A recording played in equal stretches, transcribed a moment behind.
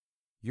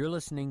You're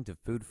listening to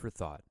Food for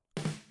Thought,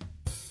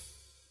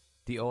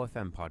 the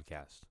OFM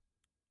podcast,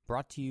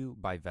 brought to you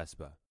by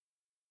Vespa.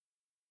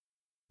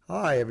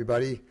 Hi,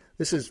 everybody.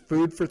 This is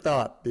Food for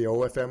Thought, the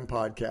OFM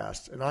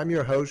podcast, and I'm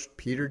your host,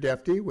 Peter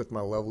Defty, with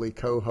my lovely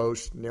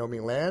co-host, Naomi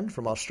Land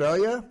from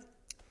Australia.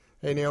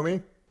 Hey,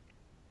 Naomi.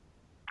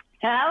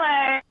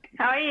 Hello.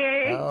 How are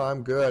you? Oh,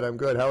 I'm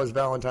good. How was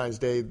Valentine's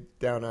Day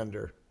down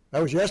under?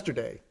 That was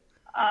yesterday.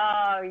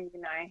 Oh,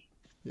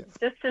 Yeah.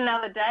 Just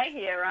another day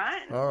here,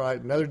 right? All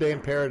right. Another day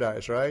in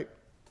paradise, right?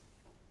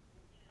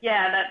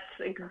 Yeah, that's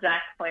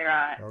exactly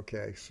right.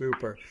 Okay,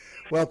 super.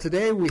 Well,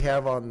 today we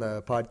have on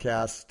the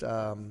podcast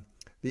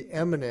the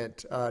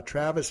eminent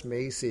Travis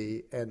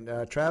Macy.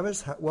 And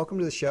Travis, welcome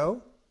to the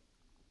show.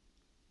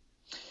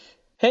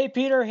 Hey,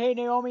 Peter. Hey,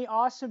 Naomi.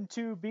 Awesome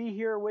to be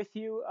here with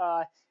you.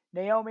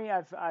 Naomi,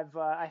 I've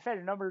had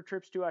a number of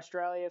trips to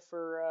Australia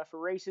for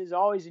races.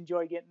 Always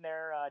enjoy getting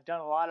there. Done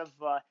a lot of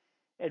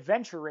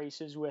adventure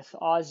races with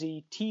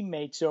Aussie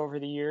teammates over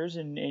the years,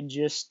 and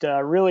just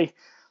really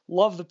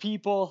love the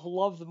people,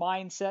 love the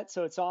mindset.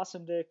 So it's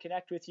awesome to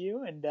connect with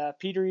you. And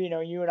Peter,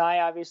 you and I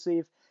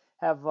obviously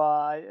have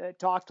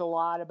talked a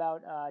lot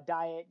about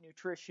diet,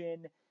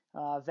 nutrition,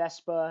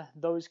 Vespa,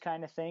 those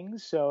kind of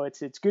things. So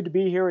it's good to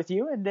be here with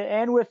you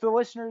and with the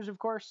listeners, of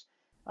course,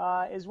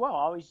 as well.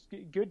 Always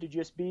good to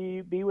just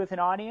be with an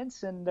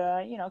audience and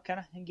kind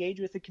of engage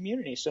with the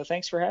community. So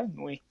thanks for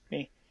having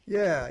me.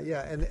 Yeah,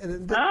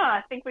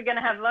 I think we're going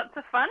to have lots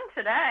of fun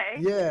today.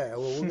 Yeah,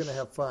 well, we're going to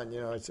have fun.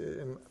 It's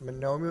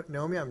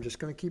Naomi, I'm just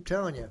going to keep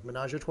telling you,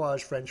 menage a trois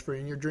is French for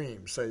in your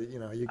dreams. So,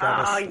 you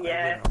got us. Oh,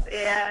 yes,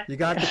 yeah. You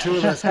got the two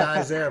of us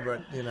guys there,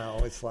 but,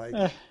 it's like,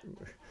 a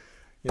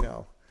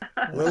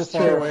little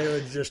far away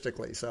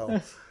logistically.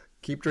 So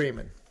keep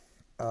dreaming.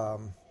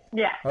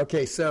 Yeah.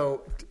 Okay,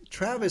 so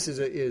Travis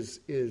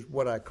is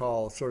what I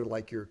call sort of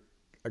like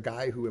a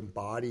guy who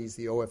embodies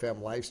the OFM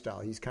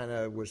lifestyle. He's kind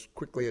of was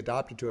quickly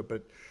adopted to it,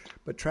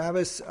 but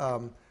Travis,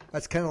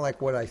 that's kind of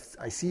like what I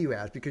see you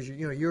as, because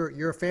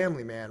you're a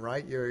family man,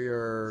 right?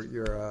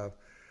 You're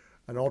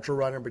an ultra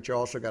runner, but you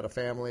also got a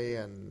family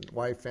and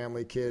wife,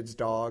 family, kids,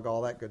 dog,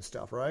 all that good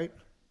stuff, right?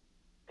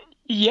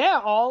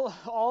 Yeah, all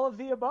of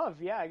the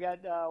above. Yeah, I got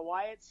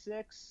Wyatt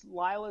 6,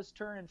 Lila's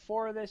turning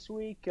 4 this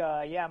week.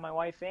 My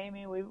wife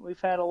Amy, we've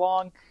had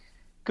a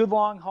good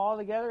long haul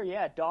together.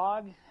 Yeah,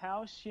 dog,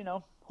 house,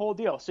 whole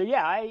deal. So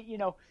yeah,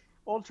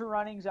 ultra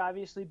running's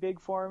obviously big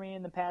for me.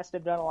 In the past,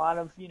 I've done a lot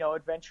of,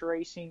 adventure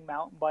racing,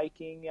 mountain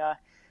biking,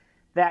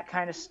 that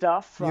kind of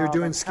stuff. You're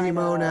doing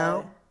skimo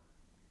now?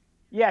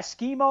 Yeah,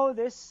 skimo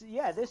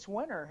this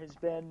winter has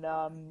been,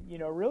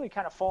 really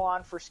kind of full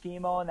on for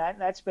skimo, and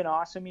that's been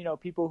awesome.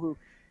 People who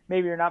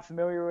maybe are not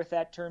familiar with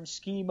that term,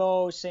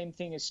 skimo, same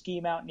thing as ski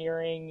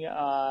mountaineering,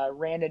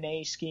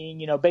 randonnée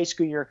skiing.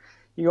 Basically you're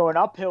going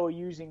uphill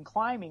using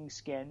climbing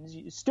skins,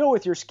 still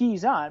with your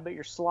skis on, but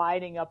you're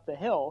sliding up the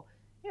hill,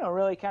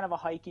 really kind of a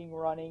hiking,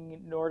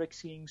 running, Nordic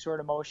skiing sort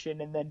of motion.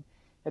 And then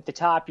at the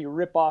top, you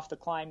rip off the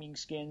climbing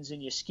skins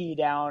and you ski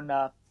down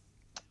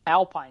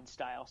alpine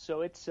style. So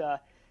it's,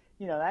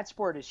 that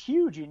sport is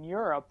huge in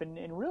Europe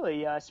and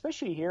really,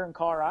 especially here in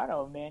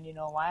Colorado, man,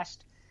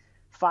 last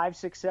 5,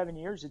 6, 7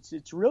 years,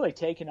 it's really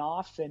taken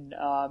off and,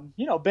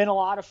 been a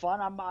lot of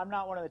fun. I'm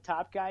not one of the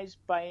top guys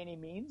by any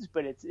means,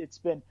 but it's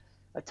been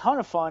a ton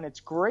of fun. It's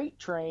great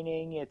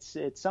training. It's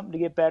something to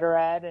get better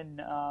at,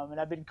 and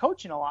I've been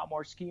coaching a lot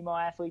more skimo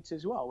athletes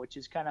as well, which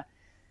is kind of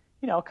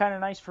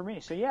nice for me.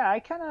 So yeah, I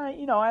kind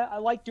of I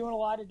like doing a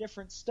lot of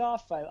different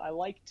stuff. I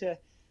like to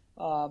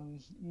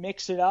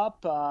mix it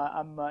up.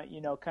 I'm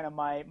kind of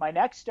my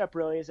next step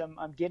really is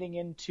I'm getting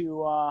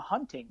into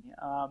hunting.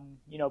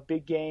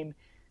 Big game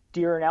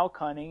deer and elk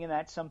hunting, and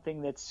that's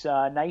something that's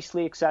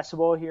nicely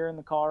accessible here in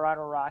the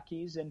Colorado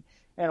Rockies, and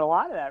a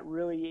lot of that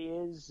really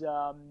is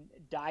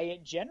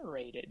diet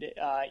generated.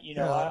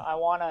 I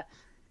want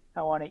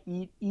to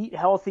eat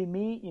healthy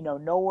meat.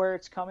 Know where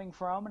it's coming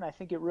from, and I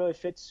think it really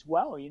fits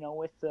well.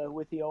 With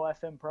the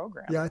OFM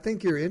program. Yeah, I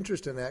think your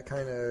interest in that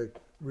kind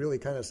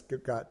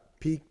of got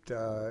peaked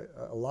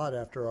a lot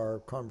after our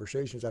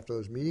conversations, after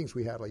those meetings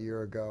we had a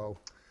year ago.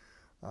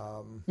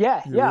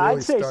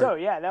 I'd say so.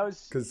 Yeah, that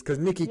was because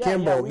Nikki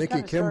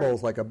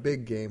Kimball's like a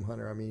big game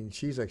hunter. I mean,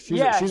 she's a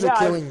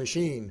killing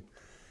machine.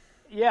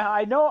 Yeah,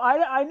 I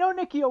know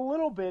Nikki a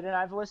little bit, and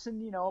I've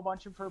listened, a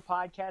bunch of her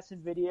podcasts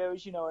and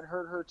videos, and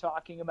heard her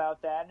talking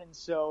about that. And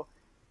so,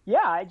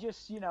 yeah, I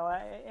just,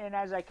 and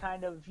as I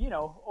kind of,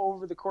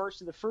 over the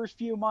course of the first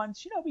few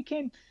months,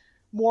 became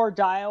more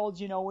dialed,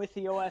 with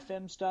the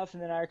OFM stuff.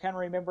 And then I kind of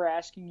remember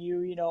asking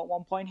you, at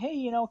one point,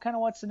 hey, kind of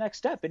what's the next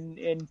step? And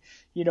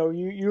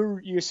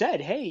you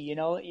said,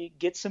 hey,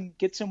 get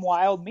some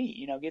wild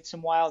meat, get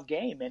some wild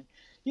game. And,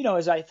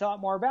 as I thought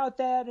more about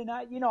that, and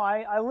I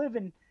live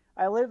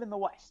in the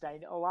West.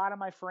 A lot of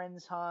my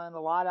friends hunt.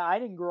 I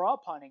didn't grow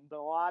up hunting, but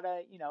a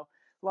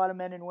lot of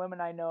men and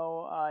women I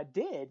know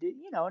did.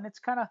 And it's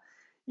kind of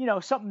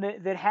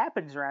something that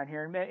happens around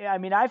here. I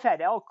mean, I've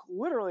had elk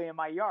literally in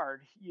my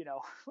yard,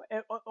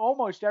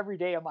 almost every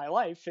day of my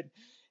life,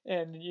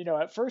 And,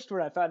 at first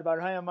when I thought about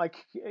it, I'm like,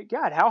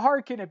 God, how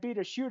hard can it be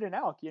to shoot an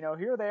elk?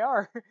 Here they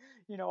are,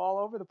 all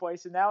over the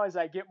place. And now as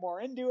I get more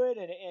into it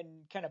and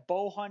kind of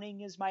bow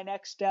hunting is my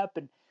next step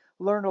and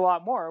learn a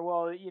lot more.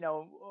 Well,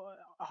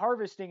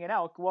 harvesting an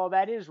elk, well,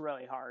 that is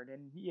really hard.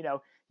 And,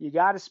 you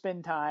got to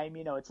spend time,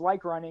 it's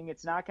like running.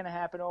 It's not going to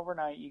happen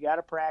overnight. You got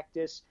to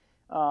practice.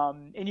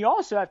 And you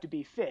also have to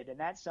be fit, and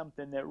that's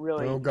something that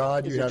really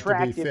is you have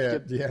to be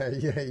fit.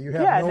 You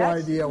have no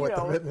idea what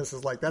the fitness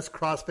is like. That's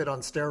CrossFit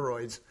on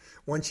steroids.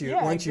 Once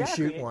you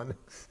shoot one.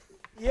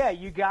 Yeah,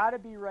 you got to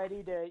be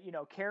ready to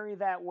carry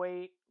that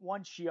weight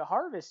once you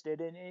harvest it,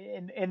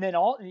 and then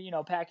all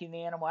packing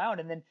the animal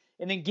out, and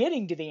then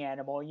getting to the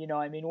animal.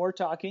 I mean, we're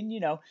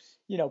talking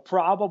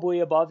probably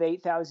above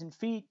 8,000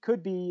 feet,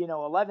 could be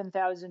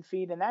 11,000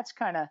 feet, and that's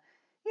kind of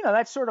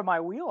that's sort of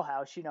my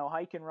wheelhouse,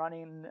 hiking,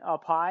 running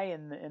up high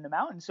in the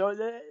mountains. So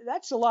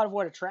that's a lot of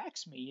what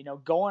attracts me,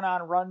 going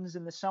on runs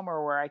in the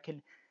summer where I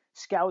can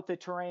scout the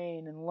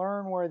terrain and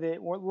learn where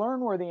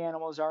the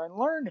animals are, and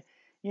learn,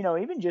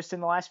 even just in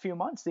the last few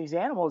months, these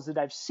animals that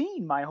I've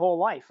seen my whole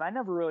life. I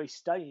never really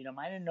studied them.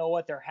 I didn't know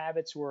what their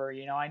habits were.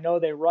 I know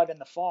they rut in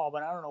the fall,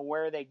 but I don't know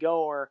where they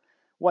go or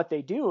what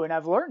they do. And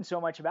I've learned so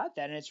much about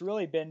that. And it's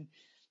really been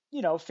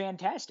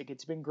fantastic.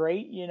 It's been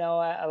great.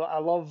 I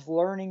love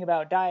learning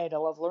about diet. I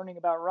love learning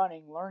about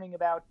running, learning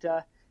about,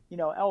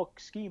 elk,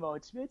 skimo.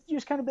 It's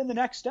just kind of been the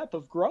next step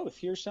of growth.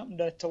 Here's something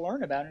to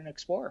learn about and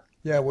explore.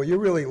 Yeah, well, you're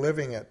really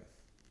living it.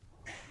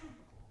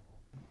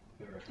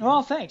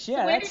 Well, thanks.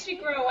 Yeah. So where did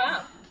you grow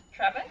up,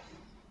 Travis?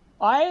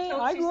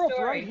 I grew up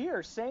right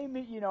here. Same,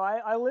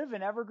 I live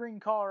in Evergreen,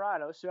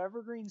 Colorado. So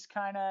Evergreen's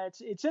kind of,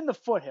 it's in the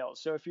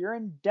foothills. So if you're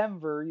in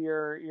Denver,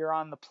 you're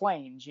on the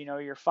plains,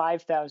 you're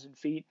 5,000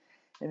 feet.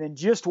 And then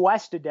just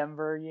west of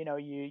Denver, you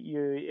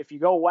if you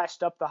go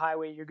west up the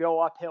highway, you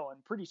go uphill,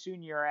 and pretty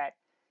soon you're at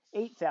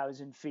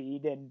 8,000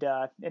 feet,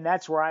 and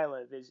that's where I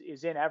live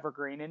is in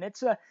Evergreen, and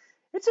it's a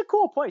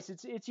cool place.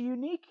 It's a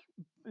unique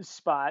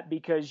spot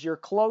because you're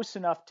close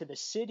enough to the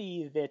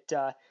city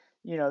that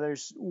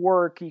there's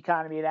work,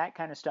 economy, that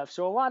kind of stuff.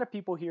 So a lot of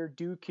people here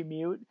do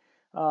commute.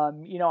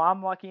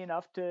 I'm lucky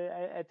enough to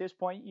at this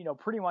point,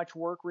 pretty much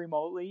work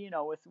remotely,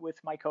 with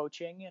my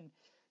coaching and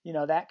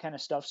that kind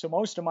of stuff. So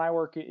most of my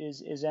work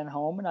is in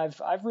home, and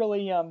I've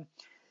really,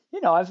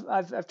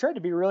 I've tried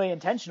to be really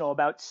intentional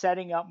about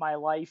setting up my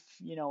life,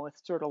 with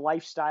sort of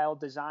lifestyle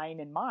design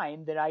in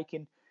mind, that I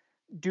can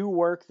do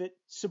work that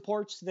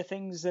supports the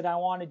things that I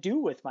want to do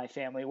with my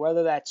family,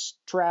 whether that's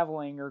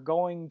traveling or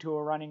going to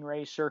a running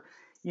race or,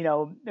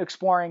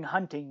 exploring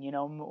hunting.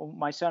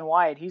 My son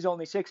Wyatt, he's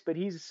only 6, but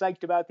he's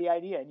psyched about the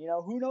idea, and,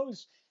 who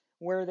knows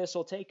where this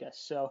will take us.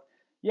 So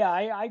yeah,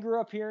 I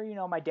grew up here.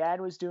 My dad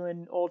was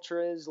doing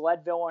ultras,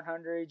 Leadville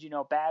 100,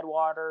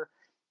 Badwater,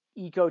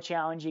 Eco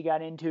Challenge he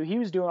got into. He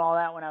was doing all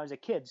that when I was a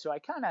kid. So I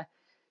kind of,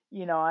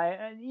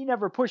 he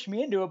never pushed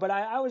me into it, but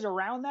I was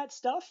around that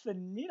stuff,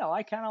 and,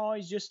 I kind of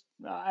always just,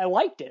 I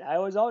liked it. I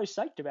was always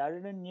psyched about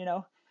it. And,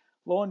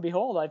 lo and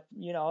behold,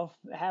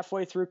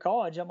 halfway through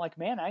college, I'm like,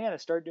 man, I got to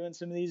start doing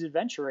some of these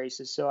adventure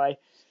races. So I,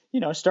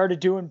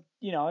 started doing,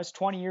 I was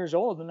 20 years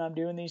old and I'm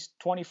doing these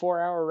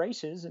 24-hour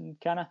races, and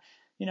kind of,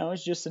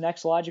 it's just the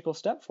next logical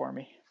step for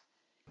me.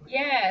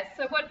 Yeah.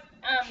 So what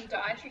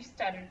dietary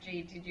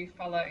strategy did you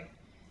follow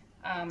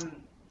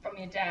from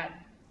your dad?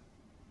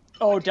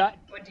 Oh, what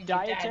did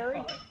dietary?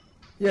 Your dad follow?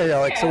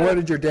 Yeah. So what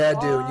did your dad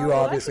do? You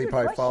obviously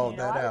probably followed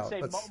that out.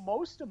 I would say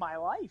most of my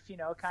life,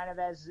 kind of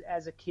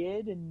as a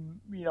kid, and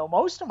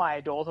most of my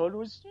adulthood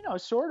was,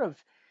 sort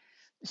of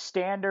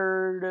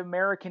standard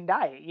American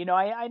diet.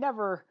 I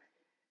never,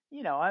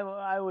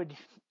 I would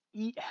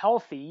eat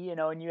healthy,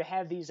 and you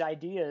have these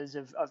ideas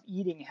of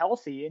eating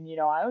healthy, and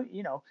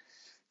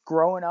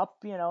growing up,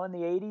 in the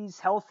 80s,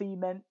 healthy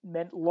meant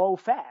low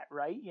fat,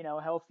 right?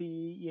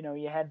 Healthy,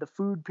 you had the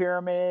food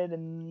pyramid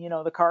and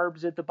the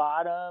carbs at the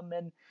bottom,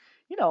 and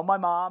my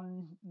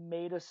mom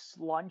made us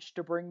lunch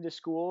to bring to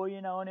school,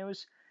 and it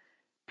was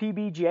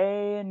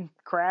PBJ and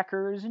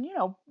crackers and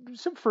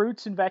some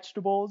fruits and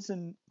vegetables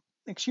and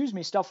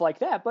stuff like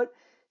that, but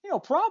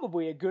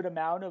probably a good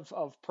amount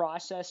of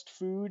processed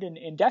food,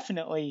 and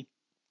definitely,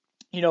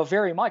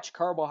 very much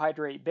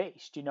carbohydrate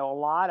based, a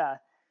lot of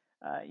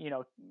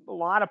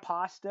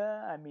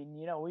pasta. I mean,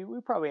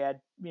 we probably had,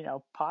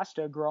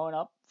 pasta growing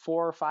up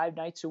 4 or 5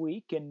 nights a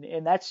week.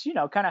 And that's,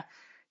 kind of,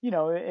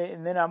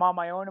 and then I'm on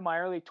my own in my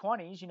early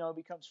 20s, it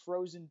becomes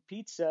frozen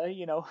pizza,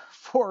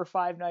 4 or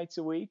 5 nights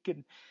a week,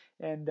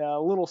 and a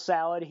little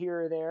salad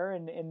here or there.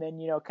 And then,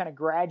 kind of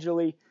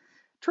gradually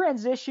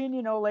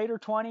transition, later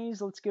 20s,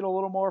 let's get a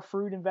little more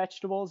fruit and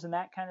vegetables and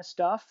that kind of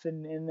stuff.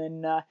 And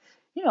then,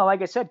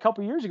 like I said, a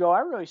couple of years ago, I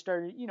really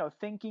started,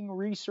 thinking,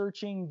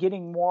 researching,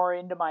 getting more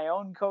into my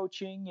own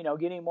coaching,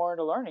 getting more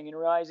into learning, and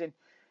realizing,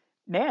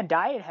 man,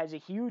 diet has a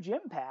huge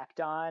impact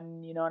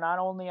on, not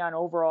only on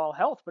overall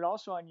health, but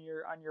also on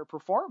your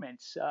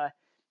performance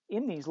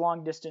in these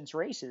long distance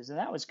races. And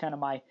that was kind of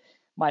my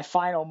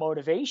final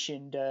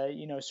motivation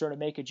to, sort of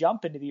make a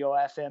jump into the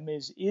OFM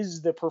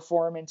is the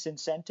performance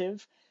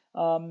incentive.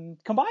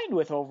 combined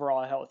with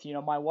overall health.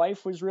 My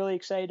wife was really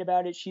excited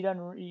about it. She had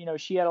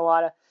a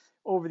lot of,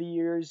 over the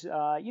years,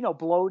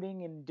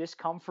 bloating and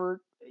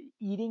discomfort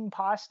eating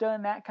pasta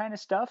and that kind of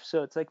stuff.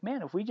 So it's like,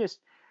 man, if we just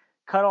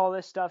cut all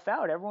this stuff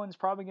out, everyone's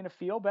probably going to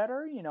feel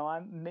better.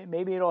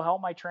 Maybe it'll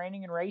help my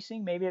training and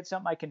racing. Maybe it's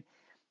something I can,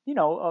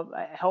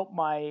 help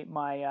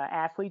my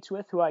athletes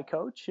with who I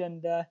coach.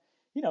 And,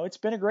 it's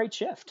been a great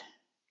shift.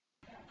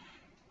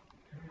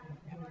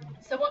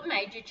 So what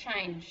made you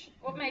change?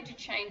 What made you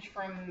change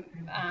from,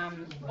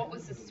 what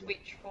was the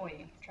switch for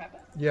you,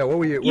 Travis? Yeah, what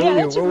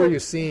were you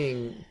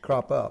seeing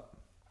crop up?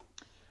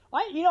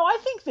 I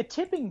think the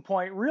tipping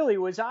point really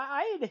was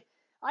I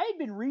had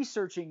been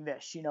researching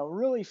this,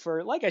 really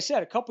for, like I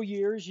said, a couple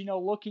years,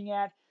 looking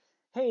at,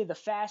 hey, the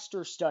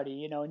FASTER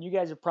study, and you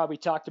guys have probably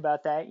talked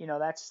about that.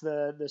 That's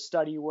the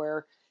study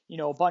where,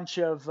 a bunch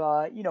of,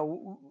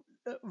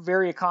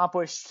 very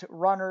accomplished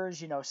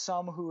runners,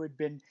 some who had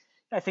been,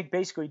 I think,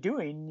 basically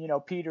doing,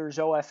 Peter's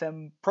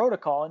OFM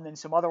protocol, and then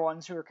some other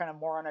ones who are kind of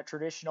more on a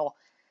traditional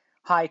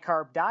high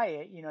carb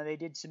diet. They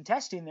did some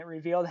testing that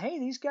revealed, hey,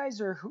 these guys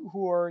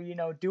who are,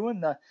 doing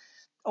the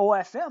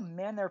OFM,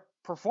 man, their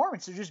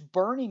performance, they're just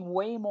burning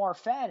way more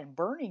fat and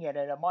burning it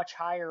at a much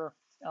higher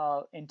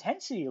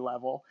intensity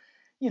level.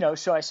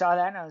 So I saw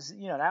that and I was,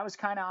 that was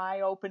kind of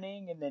eye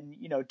opening, and then,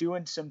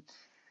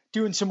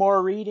 doing some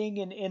more reading,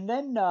 and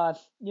then,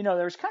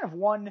 there's kind of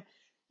one,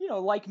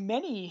 like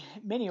many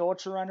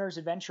ultra runners,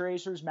 adventure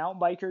racers, mountain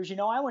bikers,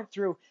 I went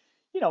through,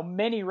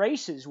 many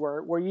races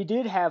where you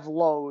did have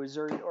lows,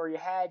 or you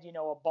had,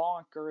 a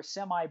bonk or a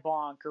semi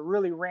bonk, or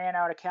really ran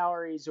out of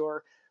calories,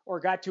 or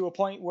got to a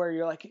point where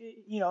you're like,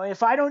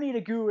 if I don't eat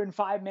a goo in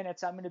 5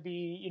 minutes, I'm going to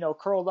be,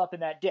 curled up in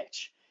that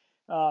ditch.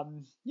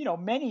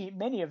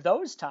 Many of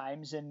those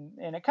times, and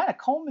it kind of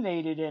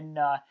culminated in,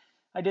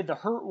 I did the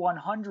Hurt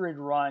 100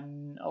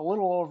 run a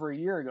little over a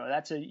year ago.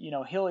 That's a,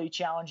 hilly,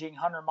 challenging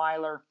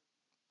 100-miler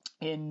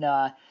in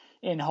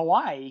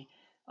Hawaii.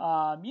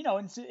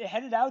 And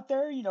headed out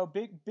there,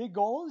 big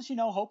goals,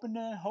 hoping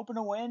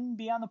to win,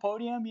 be on the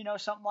podium,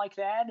 something like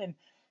that.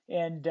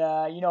 And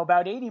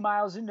about 80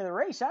 miles into the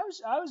race, I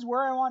was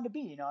where I wanted to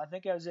be. I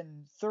think I was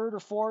in third or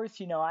fourth.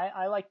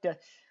 I like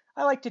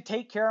to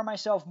take care of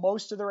myself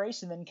most of the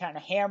race and then kind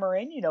of hammer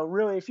in,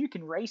 really, if you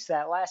can race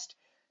that last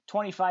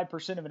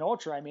 25% of an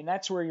ultra, I mean,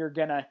 that's where you're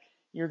gonna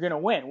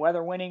win.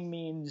 Whether winning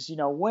means,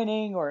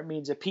 winning, or it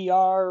means a PR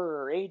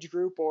or age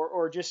group,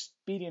 or just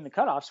beating the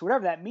cutoffs,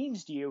 whatever that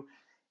means to you,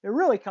 it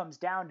really comes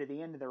down to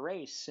the end of the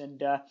race.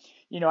 And,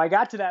 I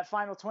got to that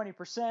final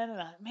 20%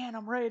 and man,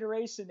 I'm ready to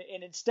race. And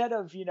instead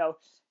of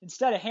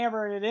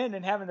hammering it in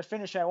and having the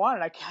finish I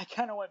wanted, I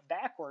kind of went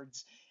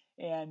backwards.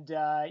 And,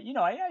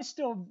 I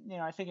still,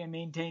 I think I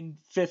maintained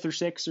fifth or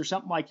sixth or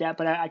something like that,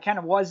 but I kind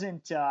of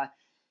wasn't,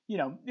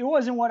 it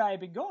wasn't what I had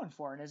been going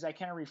for. And as I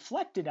kind of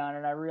reflected on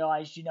it, I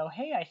realized,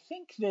 hey, I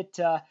think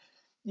that,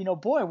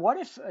 boy, what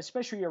if,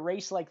 especially a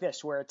race like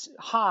this, where it's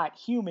hot,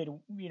 humid,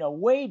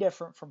 way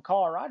different from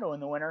Colorado in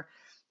the winter,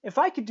 if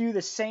I could do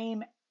the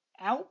same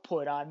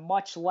output on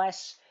much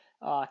less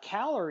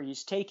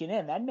calories taken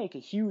in, that'd make a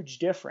huge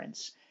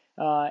difference.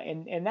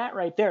 And that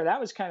right there,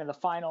 that was kind of the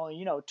final,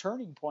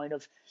 turning point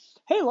of,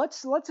 hey,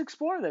 let's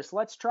explore this.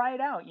 Let's try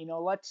it out.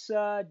 Let's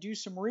do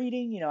some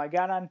reading. I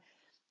got on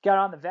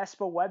the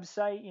Vespa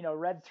website,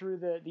 read through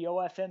the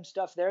OFM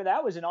stuff there.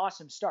 That was an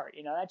awesome start.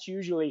 That's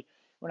usually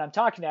when I'm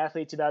talking to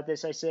athletes about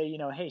this, I say,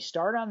 hey,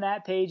 start on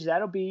that page.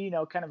 That'll be,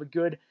 kind of a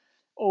good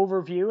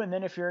overview. And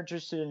then if you're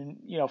interested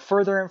in,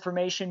 further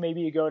information,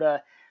 maybe you go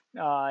to,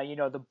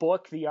 the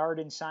book, The Art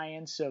and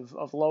Science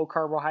of Low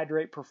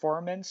Carbohydrate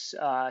Performance.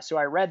 So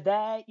I read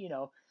that,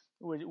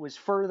 was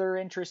further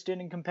interested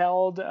and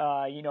compelled,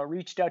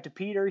 reached out to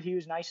Peter. He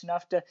was nice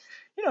enough to,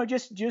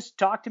 just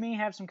talk to me,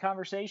 have some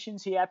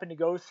conversations. He happened to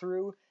go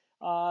through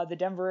the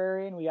Denver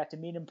area, and we got to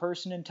meet in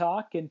person and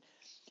talk. And,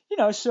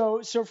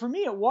 so for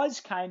me, it was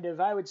kind of,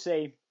 I would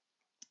say,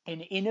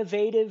 an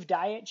innovative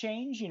diet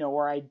change,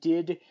 where I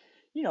did,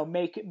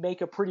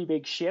 make a pretty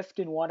big shift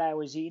in what I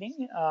was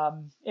eating.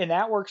 And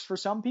that works for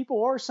some people,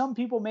 or some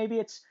people, maybe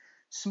it's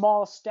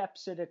small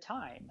steps at a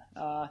time.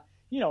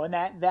 And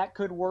that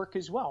could work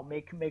as well.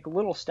 Make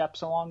little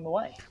steps along the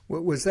way.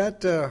 Was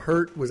that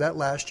Hurt? Was that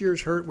last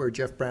year's Hurt where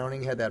Jeff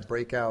Browning had that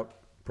breakout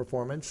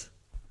performance?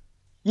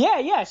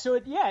 Yeah. So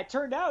it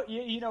turned out,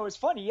 it's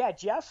funny. Yeah,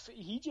 Jeff,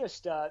 he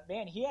just,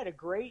 he had a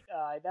great.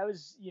 That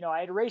was, I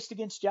had raced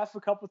against Jeff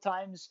a couple of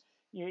times.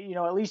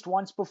 At least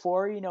once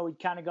before. We'd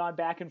kind of gone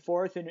back and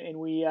forth, and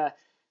we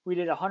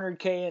did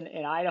 100K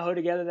in Idaho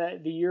together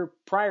the year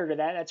prior to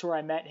that. That's where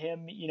I met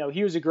him.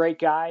 He was a great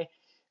guy.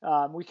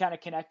 We kind of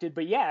connected,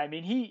 but yeah, I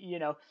mean, he,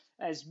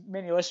 as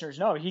many listeners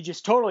know, he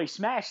just totally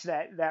smashed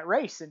that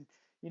race, and,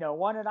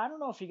 won it. I don't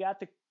know if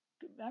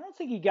I don't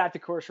think he got the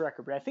course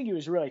record, but I think he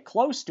was really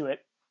close to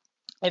it.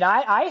 And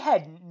I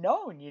hadn't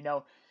known,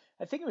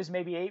 I think it was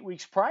maybe 8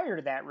 weeks prior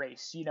to that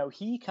race,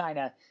 he kind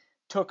of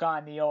took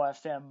on the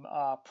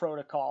OFM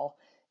protocol.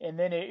 And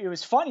then it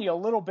was funny a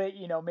little bit,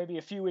 maybe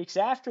a few weeks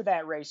after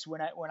that race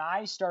when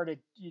I started,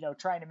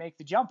 trying to make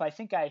the jump, I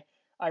think I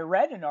I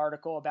read an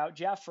article about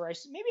Jeff, or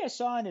maybe I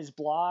saw on his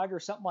blog or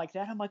something like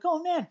that. I'm like,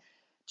 oh man,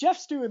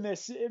 Jeff's doing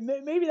this.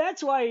 Maybe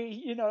that's why,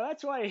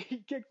 that's why he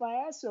kicked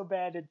my ass so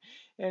bad.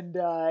 And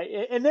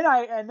then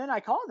I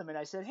called him and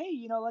I said,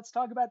 hey, let's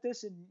talk about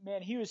this. And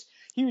man, he was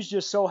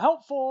just so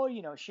helpful,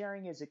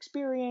 sharing his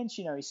experience.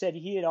 He said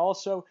he had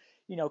also,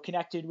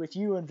 connected with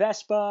you and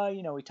Vespa.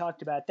 We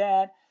talked about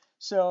that.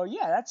 So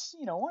yeah, that's,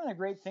 one of the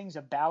great things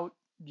about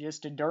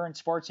just endurance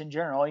sports in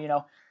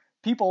general.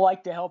 People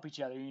like to help each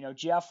other.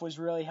 Jeff was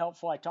really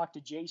helpful. I talked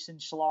to Jason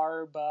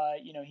Schlarb.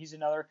 He's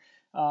another,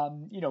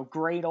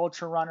 great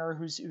ultra runner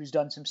who's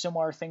done some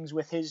similar things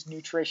with his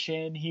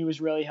nutrition. He was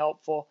really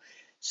helpful.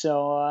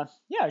 So,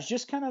 it's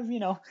just kind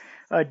of,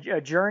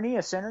 a journey,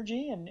 a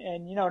synergy,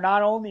 and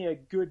not only a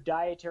good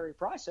dietary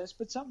process,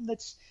 but something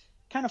that's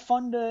kind of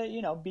fun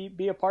to,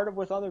 be a part of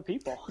with other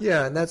people.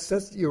 Yeah. And that's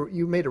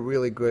you made a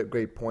really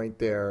great point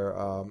there.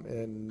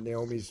 And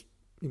Naomi's,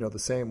 the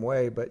same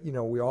way, but,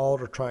 we all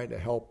are trying to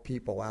help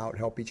people out,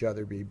 help each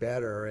other be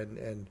better.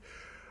 And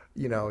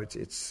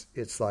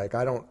it's like,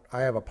 I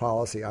have a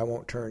policy. I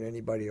won't turn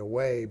anybody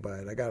away,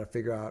 but I got to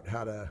figure out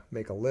how to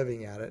make a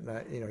living at it.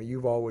 And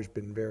you've always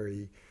been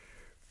very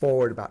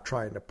forward about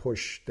trying to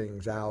push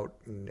things out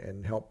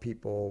and help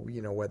people,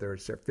 whether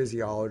it's their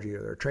physiology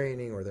or their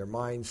training or their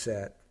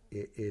mindset,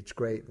 it's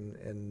great.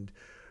 And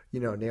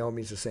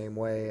Naomi's the same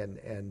way.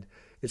 And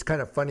it's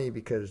kind of funny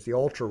because the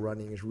ultra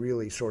running is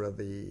really sort of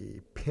the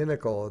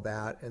pinnacle of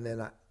that. And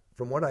then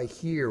from what I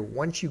hear,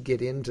 once you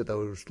get into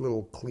those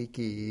little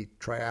cliquey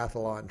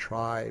triathlon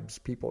tribes,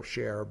 people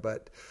share,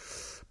 but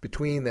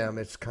between them,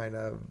 it's kind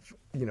of,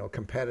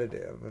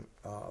 competitive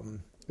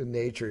in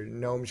nature.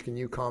 Gnomes, can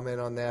you comment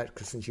on that?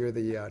 Because since you're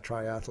the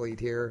triathlete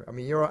here, I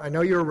mean, I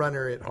know you're a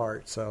runner at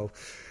heart, so,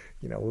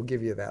 we'll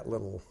give you that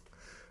little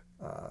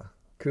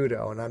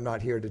kudo, and I'm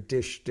not here to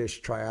dish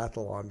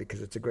triathlon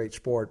because it's a great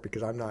sport,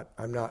 because I'm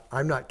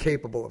not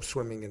capable of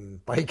swimming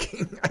and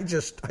biking. I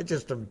just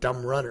a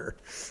dumb runner.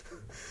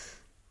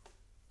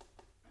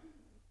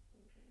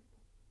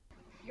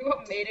 You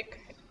want me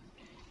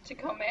to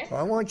comment?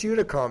 I want you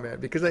to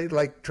comment, because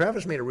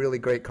Travis made a really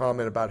great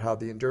comment about how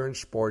the endurance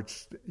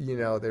sports,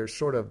 there's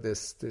sort of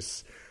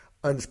this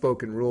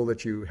unspoken rule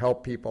that you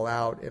help people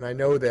out, and I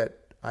know that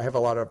I have a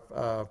lot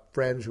of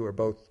friends who are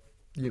both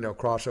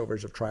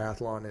crossovers of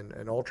triathlon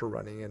and ultra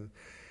running,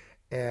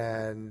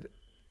 and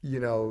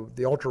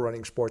the ultra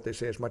running sport, they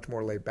say, is much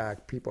more laid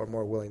back. People are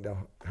more willing to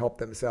help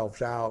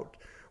themselves out,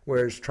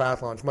 whereas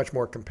triathlon is much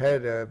more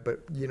competitive. But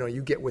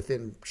you get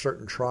within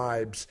certain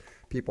tribes,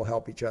 people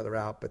help each other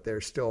out, but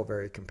they're still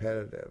very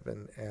competitive,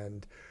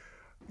 and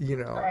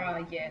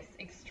Oh yes,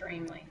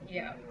 extremely,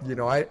 yeah.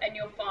 And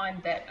you'll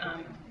find that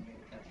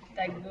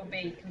they will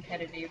be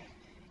competitive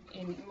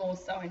more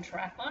so in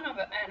triathlon,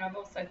 and I've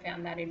also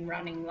found that in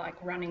running. Like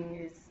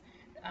running is,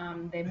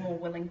 they're more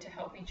willing to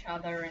help each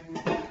other and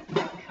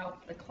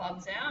help the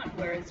clubs out,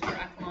 whereas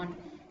triathlon,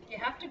 you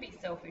have to be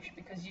selfish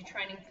because you're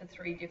training for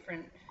 3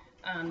 different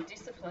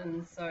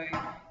disciplines. So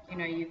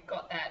you've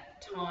got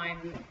that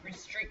time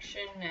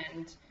restriction,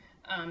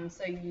 and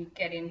so you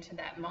get into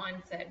that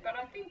mindset. But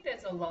I think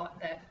there's a lot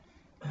that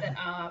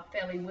are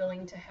fairly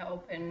willing to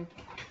help and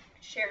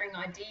sharing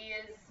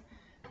ideas.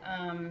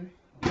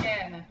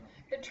 Yeah.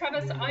 But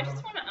Travis, I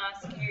just want to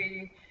ask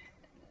you,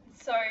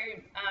 so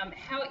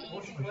how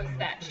easy was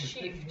that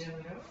shift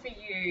for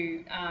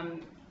you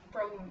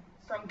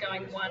from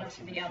going one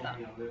to the other?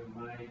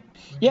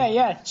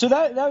 Yeah. So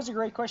that was a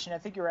great question. I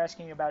think you were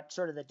asking about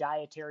sort of the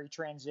dietary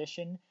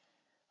transition,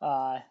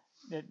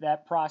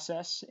 that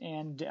process.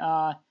 And it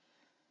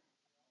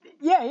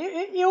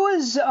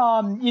was,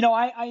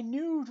 I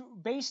knew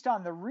based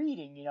on the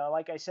reading,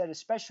 like I said,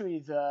 especially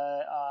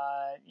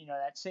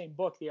that same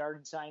book, The Art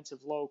and Science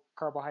of Low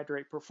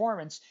Carbohydrate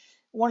Performance.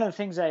 One of the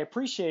things I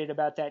appreciated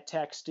about that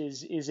text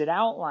is it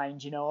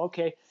outlines,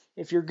 okay,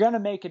 if you're going to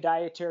make a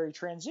dietary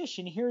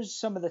transition, here's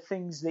some of the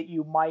things that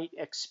you might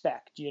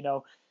expect.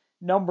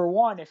 Number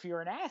one, if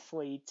you're an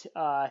athlete,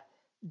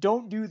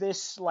 don't do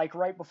this like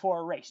right before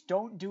a race.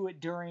 Don't do it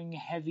during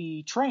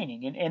heavy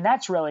training. And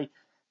that's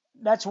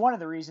one of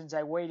the reasons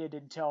I waited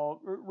until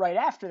right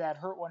after that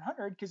Hurt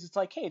 100, because it's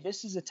like, hey,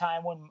 this is a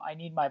time when I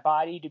need my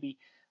body to be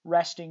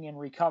resting and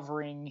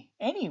recovering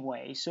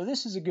anyway. So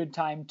this is a good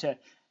time to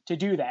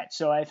do that.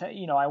 So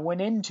I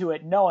went into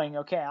it knowing,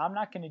 okay, I'm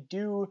not going to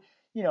do,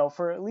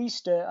 for at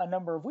least a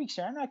number of weeks,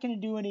 I'm not going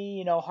to do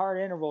any, hard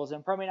intervals.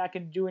 I'm probably not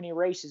going to do any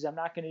races. I'm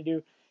not going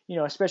to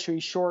do, especially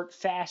short,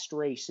 fast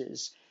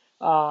races.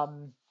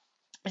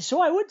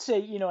 So I would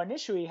say,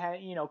 initially,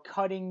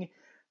 cutting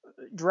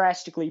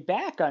drastically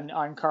back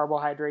on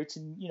carbohydrates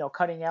and,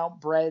 cutting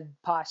out bread,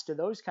 pasta,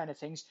 those kind of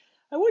things.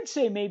 I would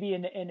say maybe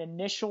an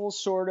initial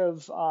sort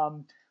of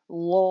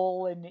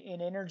lull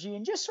in energy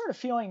and just sort of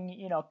feeling,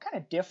 kind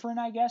of different,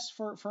 I guess,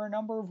 for a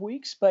number of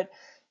weeks. But,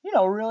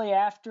 really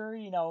after,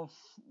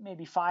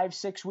 maybe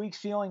 5-6 weeks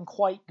feeling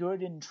quite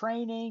good in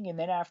training. And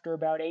then after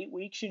about 8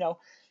 weeks,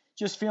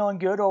 just feeling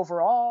good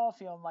overall,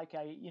 feeling like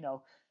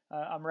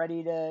I'm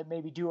ready to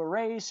maybe do a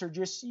race, or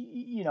just,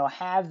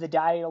 have the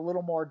diet a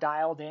little more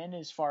dialed in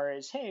as far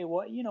as, hey,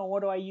 what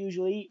do I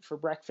usually eat for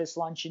breakfast,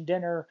 lunch, and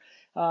dinner?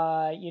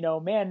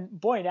 Man,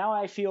 boy, now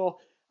I feel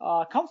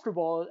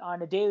comfortable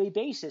on a daily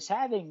basis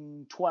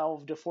having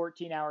 12 to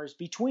 14 hours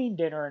between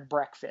dinner and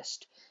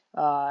breakfast,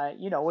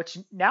 which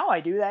now I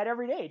do that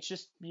every day. It's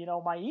just,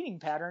 my eating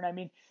pattern. I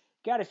mean,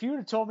 God, if you would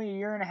have told me a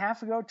year and a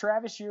half ago,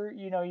 Travis, you're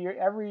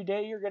every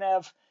day you're going to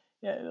have,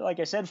 like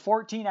I said,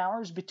 14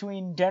 hours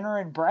between dinner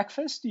and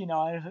breakfast,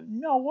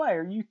 no way.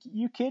 Are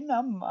you kidding?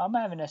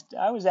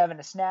 I was having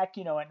a snack,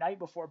 at night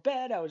before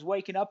bed. I was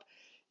waking up,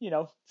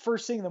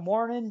 first thing in the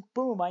morning,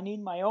 boom, I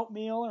need my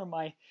oatmeal or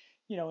my,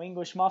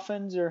 English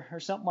muffins or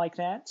something like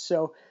that.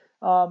 So,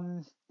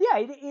 yeah,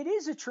 it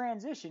is a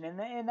transition.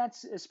 And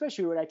that's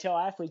especially what I tell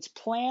athletes: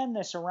 plan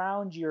this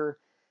around your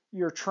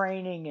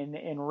training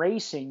and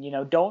racing.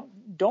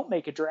 Don't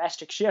make a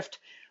drastic shift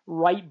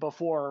right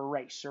before a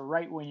race or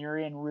right when you're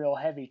in real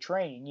heavy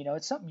training.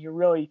 It's something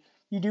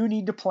you do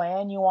need to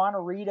plan. You want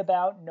to read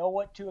about, know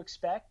what to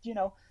expect,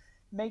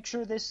 make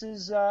sure it's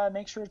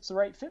the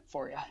right fit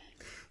for you.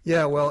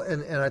 Yeah, well,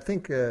 and I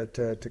think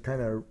to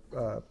kind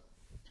of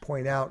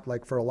point out,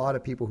 like for a lot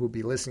of people who'd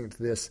be listening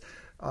to this,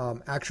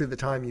 actually the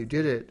time you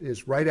did it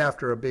is right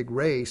after a big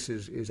race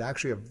is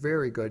actually a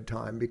very good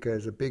time,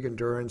 because a big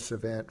endurance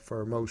event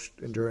for most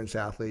endurance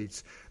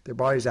athletes, their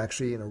body's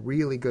actually in a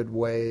really good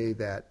way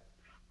that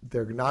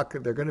they're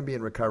going to be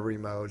in recovery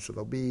mode, so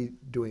they'll be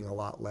doing a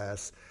lot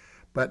less,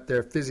 but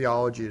their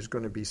physiology is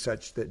going to be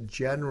such that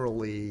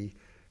generally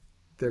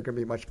they're going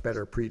to be much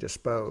better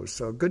predisposed.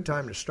 So a good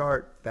time to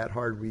start that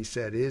hard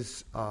reset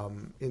is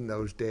in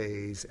those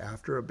days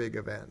after a big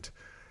event.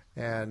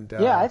 And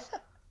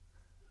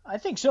I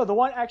think so.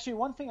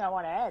 One thing I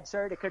want to add,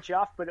 sorry to cut you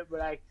off, but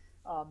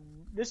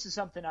this is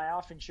something I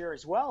often share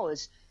as well,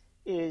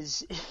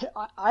 is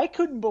I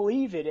couldn't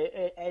believe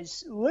it,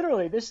 as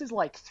literally this is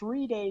like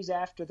 3 days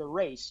after the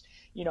race.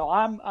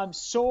 I'm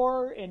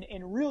sore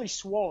and really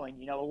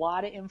swollen, a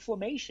lot of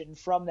inflammation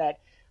from that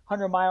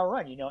 100-mile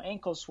run,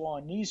 ankle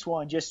swollen, knee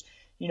swollen, just,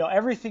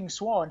 everything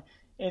swollen.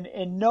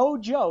 And no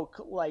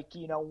joke, like,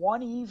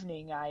 one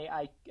evening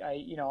I'm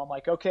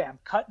like, okay, I'm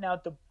cutting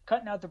out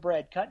the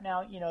bread, cutting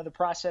out, the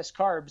processed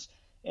carbs,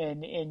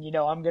 and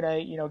I'm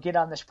going to, get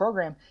on this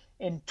program.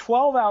 And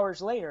 12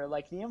 hours later,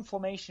 like, the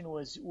inflammation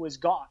was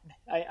gone.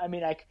 I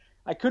mean,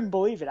 I couldn't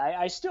believe it.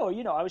 I still,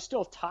 I was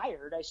still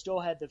tired. I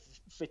still had the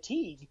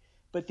fatigue,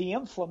 but the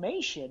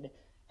inflammation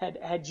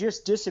had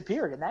just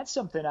disappeared. And that's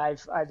something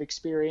I've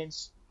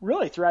experienced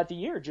really throughout the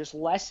year, just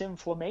less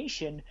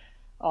inflammation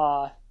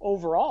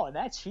overall. And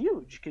that's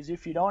huge, because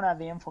if you don't have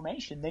the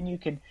inflammation, then you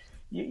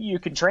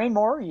can train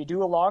more, you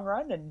do a long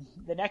run, and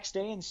the next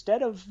day,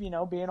 instead of,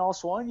 being all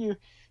swollen,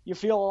 you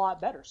feel a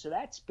lot better. So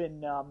that's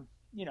been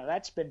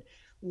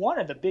one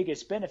of the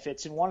biggest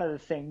benefits. And one of the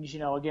things,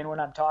 again,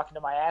 when I'm talking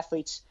to my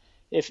athletes,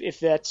 if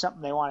that's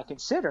something they want to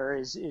consider,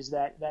 is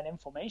that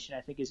inflammation,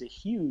 I think, is a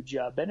huge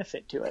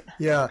benefit to it.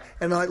 Yeah.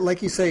 And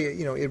like you say,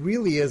 it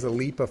really is a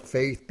leap of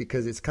faith,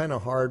 because it's kind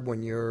of hard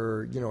when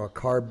you're, a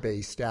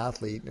carb-based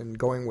athlete, and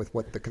going with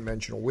what the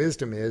conventional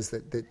wisdom is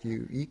that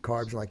you eat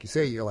carbs. And like you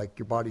say, you're like,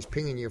 your body's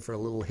pinging you for a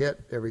little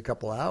hit every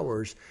couple of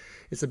hours.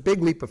 It's a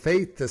big leap of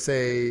faith to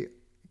say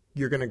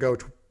you're going to go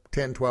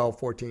 10, 12,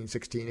 14,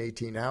 16,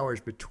 18 hours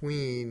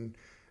between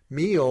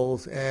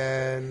meals,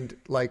 and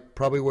like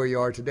probably where you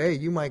are today,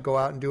 you might go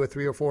out and do a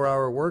 3 or 4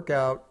 hour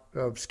workout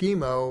of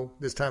skimo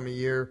this time of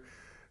year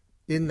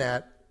in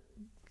that,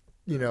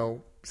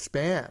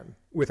 span,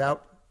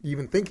 without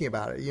even thinking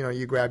about it.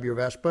 You grab your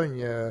Vespa and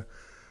you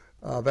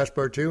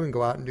Vespa or two and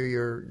go out and do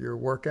your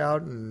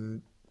workout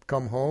and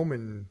come home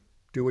and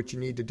do what you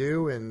need to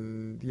do.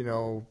 And,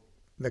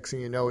 next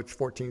thing you know, it's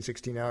 14,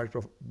 16 hours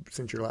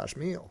since your last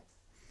meal.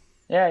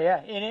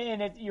 Yeah.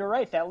 And you're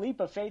right. That leap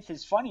of faith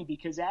is funny,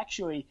 because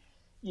actually,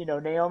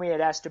 Naomi had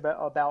asked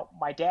about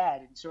my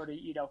dad, and sort of,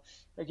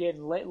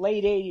 again,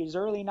 late 80s,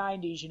 early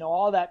 90s,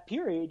 all that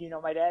period,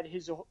 my dad,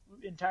 his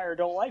entire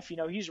adult life,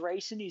 he's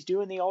racing, he's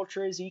doing the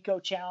ultras, eco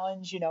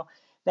challenge,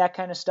 that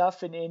kind of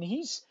stuff. And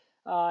he's,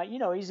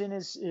 he's in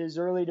his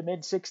early to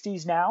mid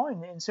 60s now.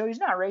 And so he's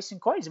not racing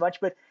quite as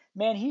much, but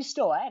man, he's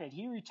still at it.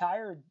 He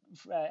retired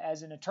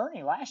as an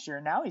attorney last year,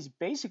 and now he's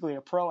basically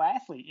a pro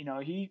athlete.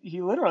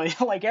 He literally,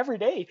 like, every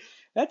day,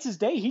 that's his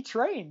day. He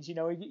trains,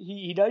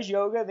 he does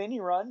yoga, then he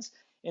runs,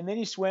 and then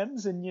he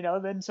swims, and,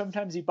 then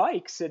sometimes he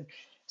bikes. And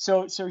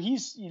so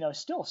he's,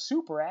 still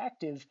super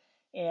active.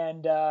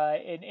 And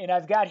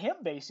I've got him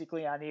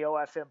basically on the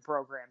OFM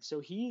program.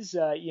 So he's,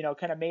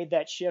 kind of made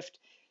that shift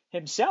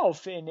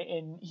himself.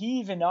 And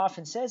he even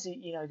often says,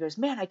 he goes,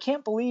 man, I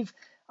can't believe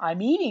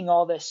I'm eating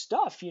all this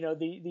stuff,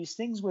 these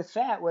things with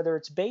fat, whether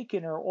it's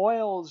bacon or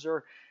oils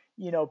or,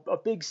 a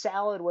big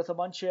salad with a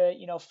bunch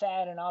of,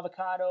 fat and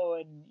avocado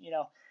and,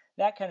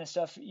 that kind of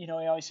stuff. He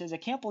always says, I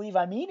can't believe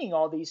I'm eating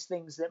all these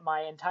things that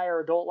my entire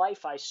adult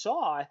life I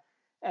saw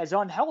as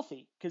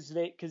unhealthy,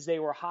 because they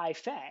were high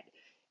fat.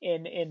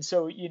 And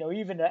so,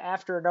 even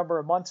after a number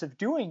of months of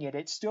doing it,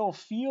 it still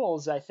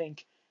feels, I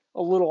think,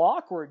 a little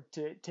awkward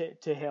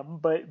to him.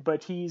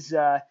 But he's,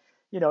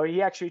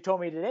 he actually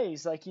told me today,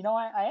 he's like,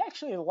 I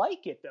actually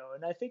like it though.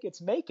 And I think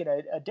it's making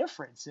a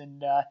difference.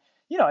 And,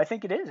 I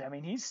think it is. I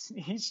mean,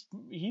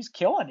 he's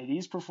killing it.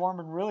 He's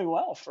performing really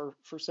well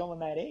for someone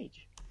that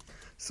age.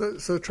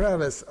 So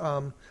Travis,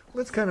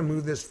 let's kind of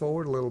move this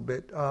forward a little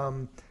bit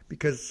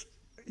because,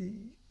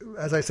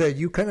 as I said,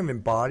 you kind of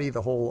embody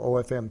the whole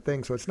OFM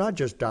thing. So it's not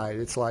just diet;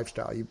 it's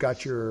lifestyle. You've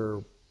got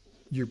your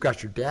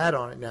dad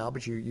on it now,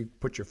 but you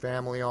put your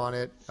family on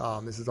it.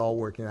 This is all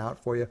working out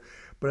for you.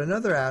 But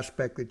another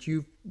aspect that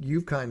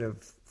you've kind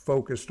of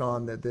focused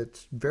on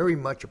that's very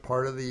much a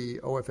part of the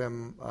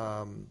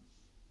OFM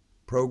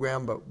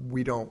program, but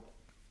we don't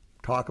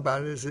talk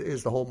about it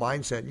is the whole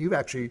mindset. You've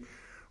actually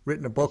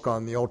written a book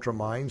on the ultra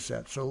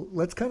mindset. So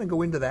let's kind of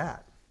go into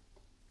that.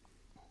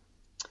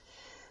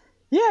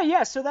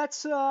 Yeah. So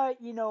that's, my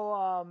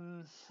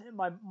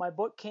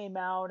book came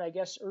out, I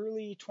guess,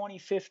 early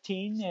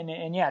 2015.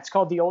 And yeah, it's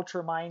called The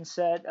Ultra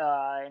Mindset,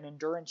 an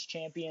Endurance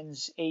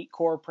Champion's 8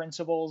 Core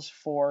Principles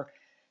for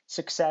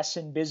Success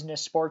in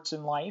Business, Sports,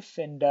 and Life.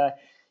 And,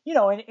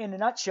 in a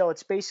nutshell,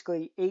 it's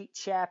basically 8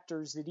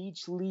 chapters that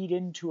each lead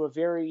into a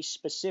very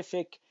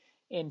specific,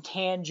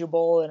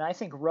 intangible, and I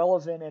think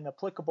relevant and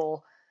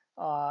applicable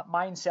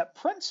mindset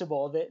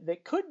principle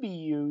that could be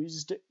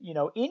used,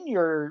 in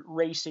your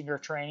racing or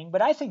training,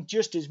 but I think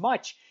just as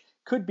much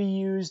could be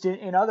used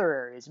in other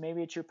areas.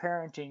 Maybe it's your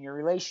parenting, your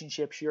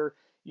relationships,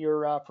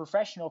 your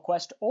professional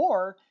quest,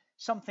 or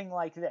something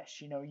like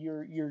this,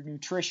 your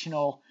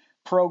nutritional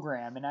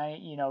program.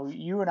 And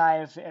you and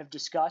I have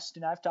discussed,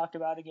 and I've talked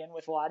about again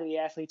with a lot of the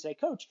athletes I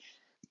coach,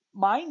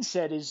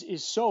 mindset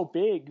is so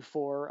big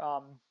for,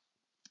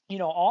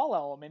 all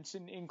elements,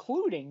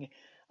 including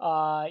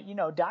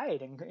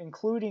dieting,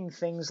 including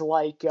things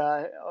like,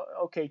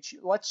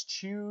 let's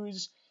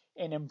choose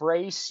and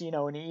embrace,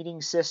 an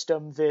eating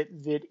system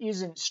that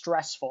isn't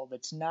stressful,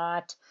 that's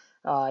not,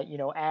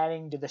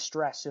 adding to the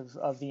stress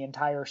of the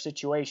entire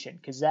situation,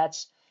 because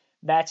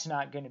that's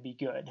not going to be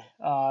good.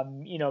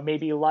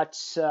 Maybe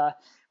let's,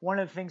 one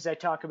of the things I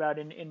talk about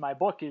in my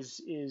book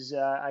is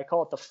I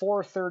call it the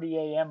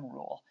 4:30 a.m.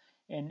 rule.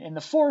 And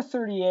the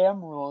 4:30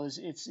 a.m. rule is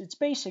it's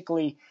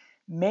basically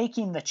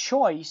making the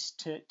choice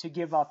to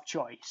give up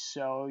choice.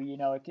 So,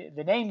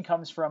 the name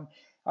comes from,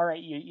 all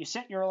right, you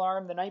set your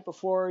alarm the night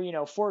before,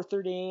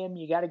 4:30 a.m.,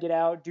 you got to get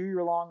out, do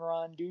your long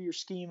run, do your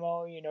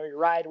skimo, your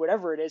ride,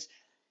 whatever it is.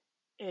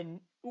 And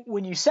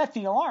when you set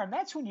the alarm,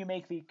 that's when you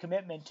make the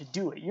commitment to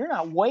do it. You're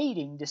not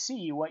waiting to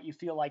see what you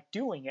feel like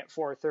doing at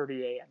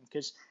 4:30 a.m.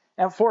 because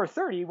at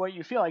 4:30, what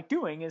you feel like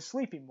doing is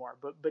sleeping more.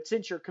 But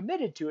since you're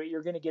committed to it,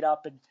 you're going to get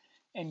up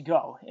and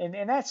go.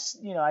 And that's,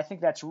 I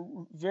think that's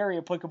very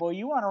applicable.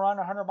 You want to run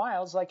 100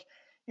 miles, like,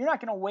 you're not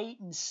going to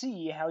wait and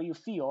see how you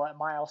feel at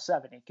mile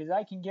 70, because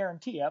I can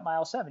guarantee you at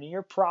mile 70,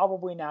 you're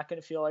probably not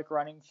going to feel like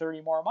running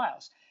 30 more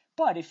miles.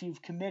 But if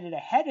you've committed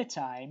ahead of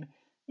time,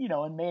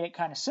 and made it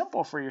kind of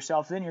simple for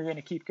yourself, then you're going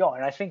to keep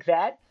going. I think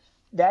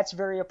that's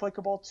very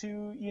applicable to,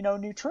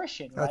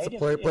 nutrition, right?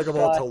 That's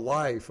applicable to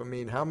life. I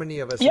mean, how many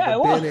of us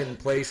have been in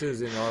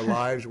places in our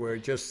lives where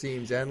it just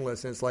seems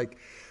endless? And it's like,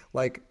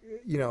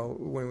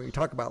 when we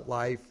talk about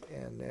life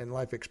and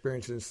life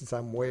experiences, since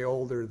I'm way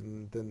older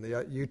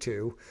than you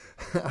two,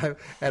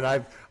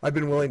 I've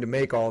been willing to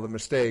make all the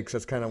mistakes.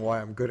 That's kind of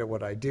why I'm good at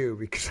what I do,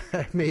 because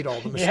I've made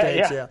all the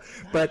mistakes. Yeah.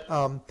 But,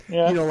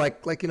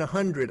 like in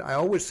 100, I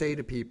always say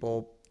to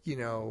people,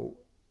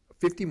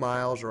 50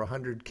 miles or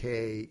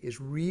 100K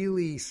is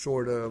really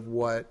sort of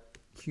what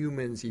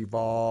humans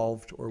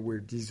evolved or were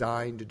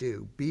designed to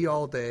do. Be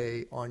all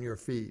day on your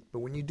feet. But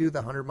when you do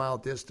the 100-mile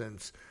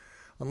distance,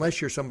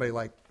 unless you're somebody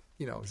like,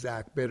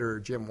 Zach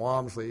Bitter, Jim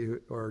Walmsley,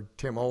 or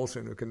Tim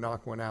Olson, who can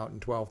knock one out in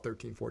 12,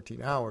 13,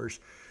 14 hours,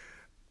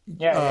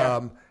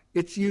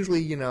 it's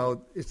usually,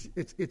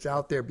 it's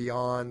out there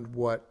beyond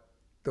what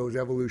those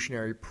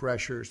evolutionary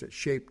pressures that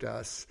shaped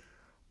us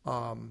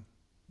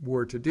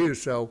were to do.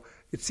 So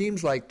it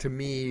seems like to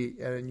me,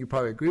 and you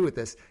probably agree with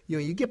this,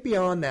 you get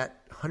beyond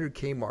that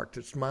 100K mark,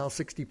 it's mile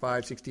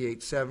 65,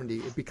 68, 70,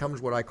 it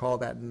becomes what I call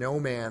that no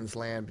man's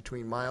land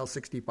between mile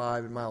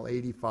 65 and mile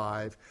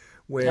 85,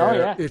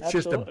 where it's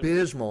just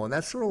abysmal. And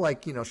that's sort of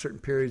like, certain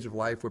periods of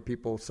life where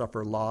people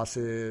suffer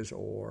losses,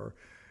 or,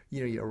 a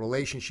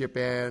relationship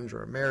ends,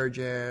 or a marriage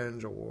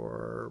ends,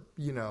 or,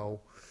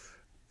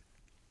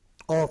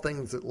 all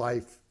things that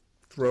life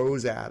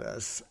throws at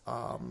us.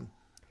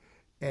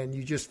 And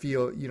you just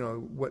feel,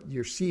 what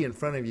you see in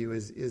front of you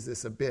is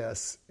this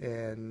abyss,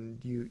 and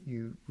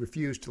you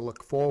refuse to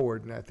look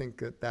forward. And I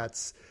think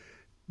that's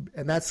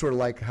sort of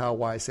like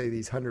why I say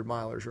these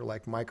 100-milers are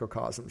like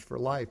microcosms for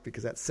life,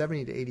 because at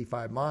 70 to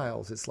 85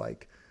 miles, it's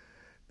like,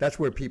 that's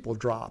where people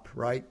drop,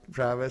 right,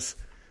 Travis?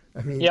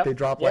 I mean, they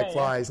drop like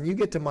flies. And you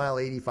get to mile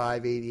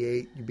 85,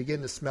 88, you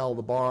begin to smell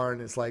the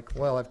barn. It's like,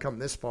 well, I've come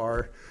this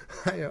far.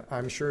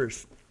 I'm sure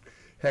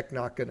heck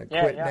not going to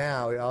quit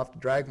now. I'll have to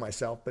drag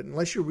myself. But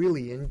unless you're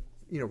really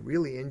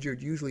really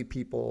injured, usually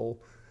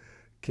people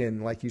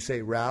can, like you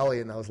say, rally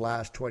in those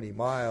last 20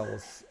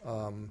 miles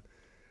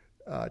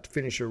to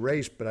finish a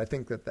race. But I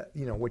think that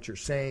what you're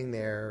saying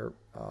there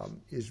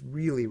is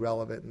really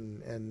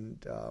relevant,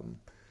 and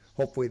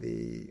hopefully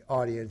the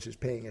audience is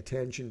paying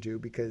attention to,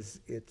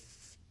 because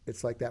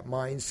it's like that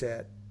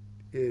mindset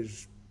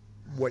is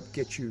what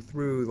gets you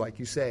through, like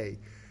you say,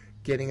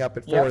 getting up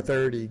at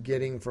 4:30,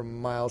 getting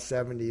from mile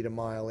 70 to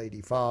mile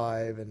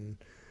 85, and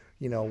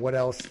what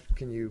else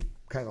can you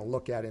kind of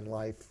look at in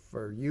life?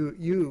 For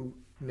you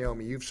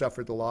Naomi, you've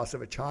suffered the loss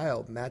of a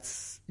child, and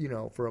that's,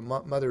 for a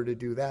mother to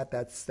do that,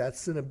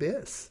 that's an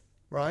abyss,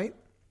 right?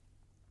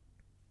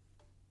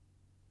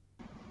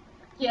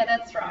 Yeah,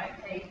 that's right,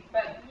 Pete.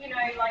 But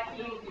like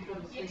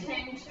you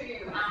tend to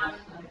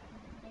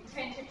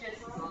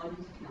just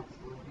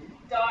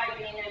dive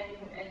in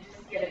and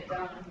just get it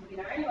done.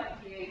 Like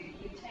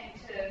you tend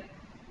to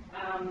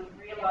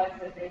realize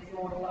that there's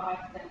more to life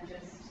than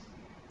just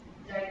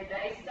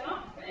day-to-day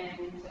stuff,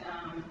 and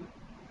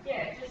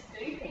just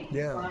do things.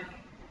 Yeah. Like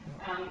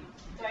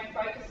don't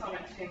focus on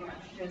it too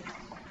much.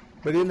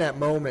 But in that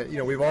moment,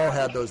 we've all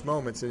had those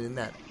moments, and in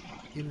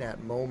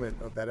that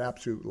moment of that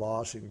absolute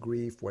loss and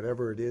grief,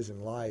 whatever it is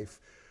in life,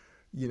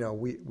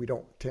 we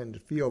don't tend to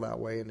feel that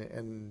way.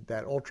 And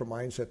that ultra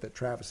mindset that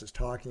Travis is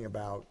talking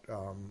about,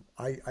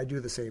 I do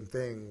the same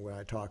thing when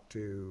I talk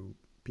to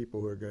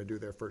people who are going to do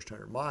their first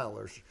 100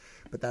 milers.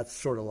 But that's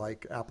sort of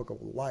like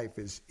applicable to life,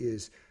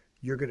 is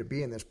you're going to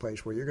be in this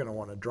place where you're going to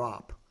want to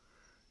drop.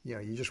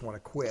 You just want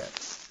to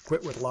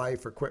quit with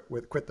life, or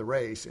quit the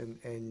race,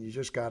 and you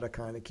just got to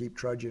kind of keep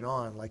trudging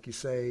on. Like you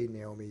say,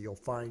 Naomi, you'll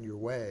find your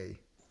way.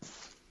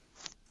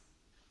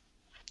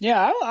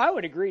 Yeah, I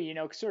would agree.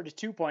 Sort of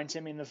 2 points.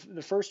 I mean,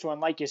 the first one,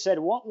 like you said,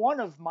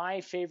 one of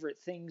my favorite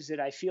things that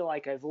I feel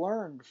like I've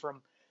learned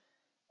from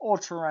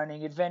ultra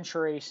running,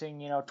 adventure racing,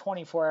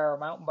 24-hour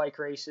mountain bike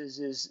races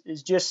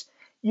is just,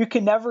 you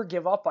can never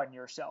give up on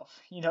yourself.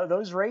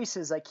 Those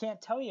races, I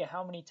can't tell you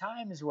how many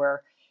times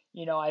where,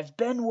 I've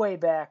been way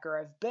back or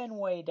I've been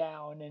way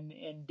down,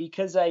 and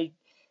because I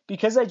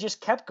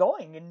just kept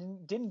going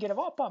and didn't give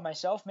up on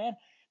myself, man,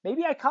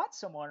 maybe I caught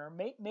someone, or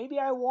maybe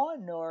I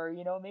won, or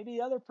maybe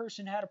the other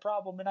person had a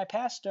problem and I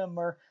passed them,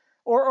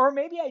 or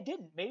maybe I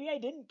didn't. Maybe I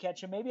didn't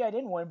catch him, maybe I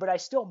didn't win, but I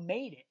still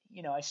made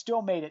it. I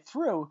still made it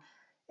through.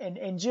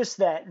 And just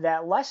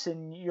that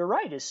lesson, you're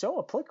right, is so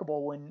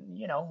applicable when,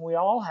 we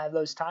all have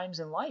those times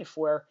in life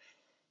where,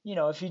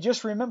 if you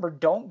just remember,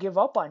 don't give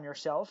up on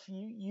yourself,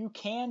 you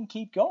can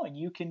keep going.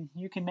 You can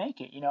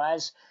make it.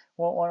 As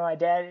one of my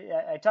dad,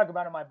 I talk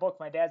about in my book,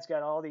 my dad's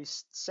got all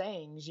these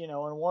sayings, and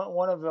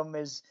one of them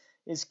is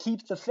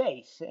keep the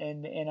faith.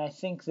 And I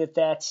think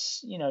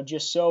that's,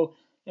 just so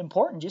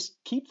important. Just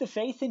keep the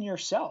faith in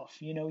yourself.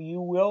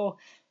 You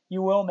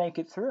will make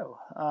it through.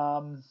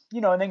 And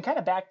then kind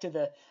of back to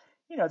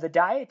the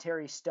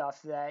dietary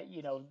stuff that,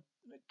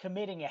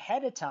 committing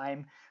ahead of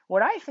time.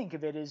 What I think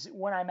of it is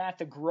when I'm at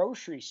the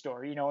grocery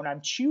store, and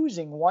I'm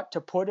choosing what to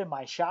put in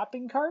my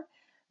shopping cart,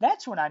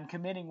 that's when I'm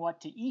committing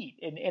what to eat.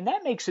 And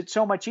that makes it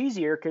so much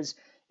easier, because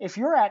if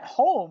you're at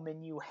home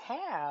and you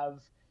have,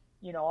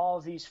 all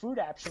of these food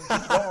options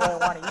that you don't really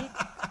want to eat,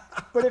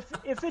 but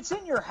if it's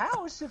in your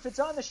house, if it's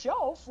on the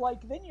shelf,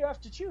 like, then you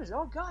have to choose.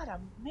 Oh God,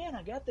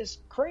 I got this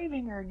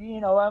craving, or,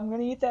 I'm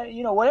going to eat that,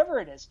 whatever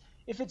it is.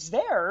 If it's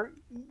there,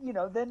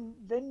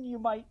 then you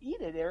might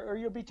eat it, or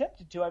you'll be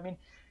tempted to. I mean,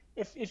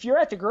 if you're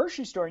at the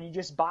grocery store and you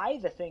just buy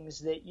the things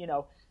that,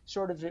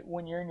 sort of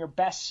when you're in your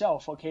best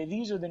self, okay,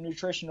 these are the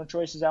nutritional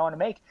choices I want to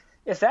make.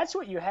 If that's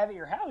what you have at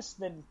your house,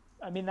 then,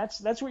 I mean,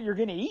 that's what you're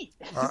going to eat.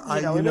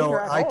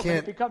 I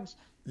can't.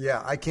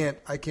 Yeah, I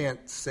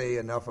can't say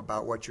enough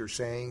about what you're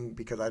saying,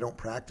 because I don't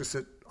practice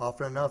it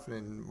often enough,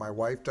 and my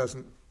wife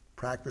doesn't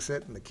practice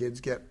it, and the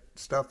kids get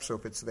stuff. So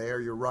if it's there,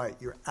 you're right.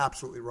 You're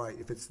absolutely right.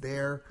 If it's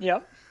there,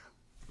 yep.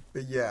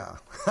 Yeah,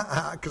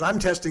 because I'm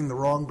testing the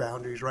wrong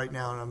boundaries right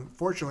now, and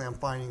unfortunately, I'm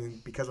finding,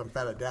 because I'm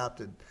fat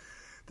adapted,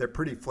 they're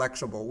pretty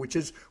flexible, which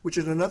is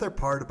another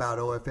part about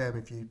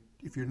OFM.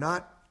 If you're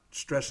not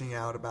stressing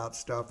out about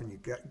stuff, and you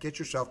get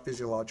yourself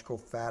physiological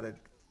fat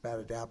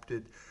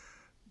adapted,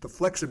 the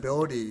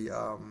flexibility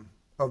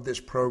of this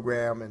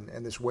program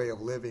and this way of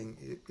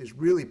living is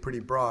really pretty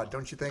broad,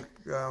 don't you think,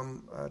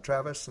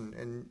 Travis,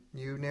 and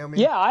you, Naomi?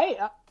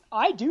 Yeah,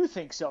 I do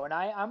think so, and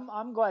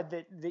I'm glad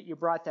that you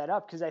brought that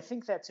up, because I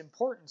think that's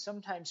important.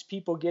 Sometimes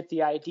people get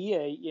the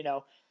idea,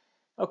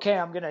 okay,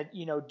 I'm gonna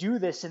do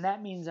this, and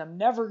that means I'm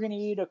never gonna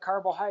eat a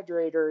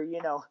carbohydrate, or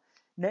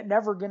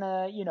never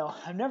gonna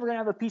I'm never gonna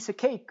have a piece of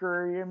cake,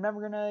 or I'm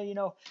never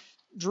gonna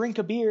drink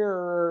a beer,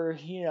 or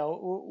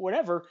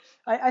whatever.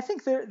 I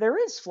think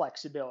there is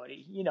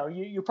flexibility.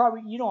 You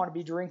probably don't want to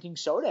be drinking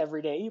soda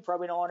every day. You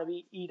probably don't want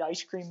to eat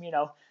ice cream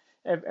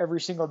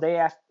every single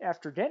day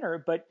after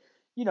dinner, but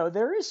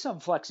there is some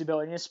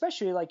flexibility, and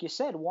especially, like you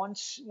said,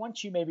 once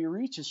you maybe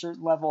reach a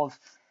certain level of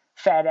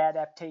fat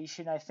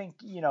adaptation, I think,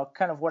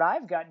 kind of what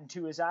I've gotten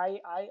to is I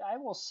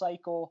will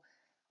cycle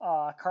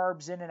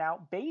carbs in and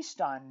out based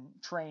on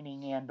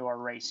training and or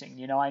racing.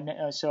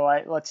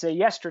 Let's say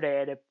yesterday I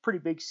had a pretty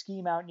big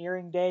ski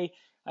mountaineering day.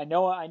 I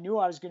knew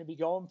I was going to be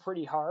going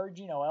pretty hard,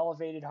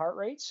 elevated heart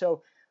rate.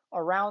 So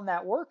around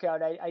that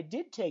workout, I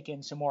did take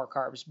in some more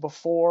carbs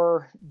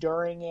before,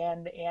 during,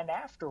 and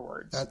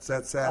afterwards. That's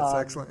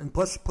excellent. And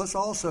plus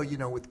also,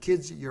 with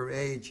kids at your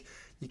age,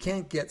 you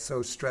can't get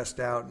so stressed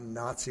out and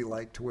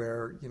Nazi-like to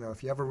where,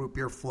 if you have a root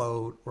beer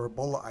float or a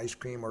bowl of ice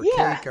cream or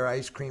cake or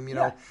ice cream,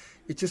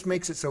 it just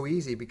makes it so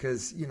easy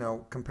because,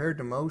 compared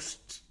to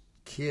most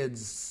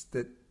kids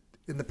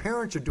and the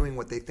parents are doing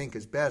what they think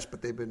is best,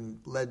 but they've been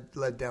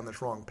led down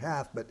this wrong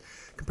path. But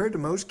compared to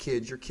most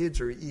kids, your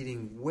kids are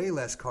eating way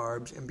less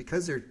carbs. And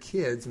because they're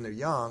kids and they're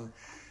young,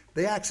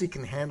 they actually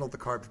can handle the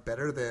carbs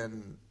better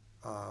than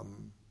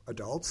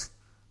adults.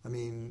 I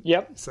mean,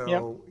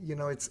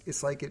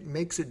 it's like it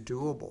makes it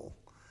doable.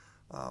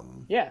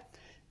 Yeah,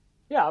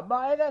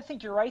 but I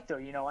think you're right, though.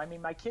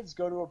 My kids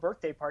go to a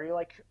birthday party,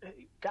 like,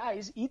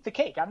 guys, eat the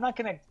cake. I'm not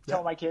going to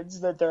tell my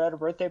kids that they're at a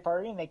birthday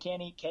party and they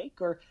can't eat cake,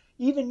 or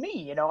even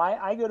me.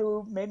 I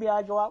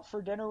go out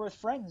for dinner with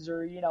friends,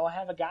 or,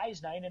 have a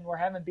guys' night and we're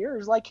having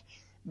beers. Like,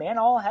 man,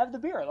 I'll have the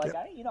beer. Like,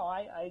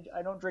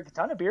 I don't drink a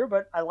ton of beer,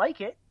 but I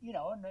like it,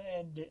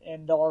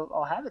 and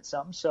I'll have it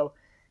some. So,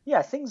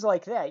 yeah, things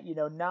like that,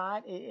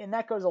 and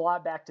that goes a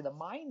lot back to the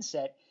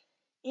mindset.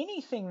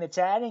 Anything that's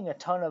adding a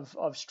ton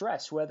of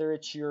stress, whether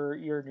it's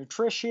your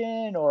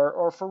nutrition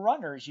or for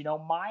runners,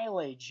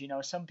 mileage,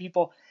 some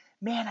people,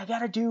 man, I got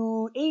to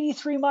do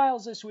 83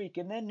 miles this week.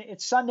 And then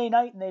it's Sunday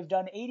night and they've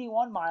done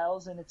 81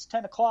 miles and it's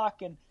 10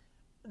 o'clock and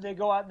they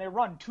go out and they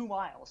run 2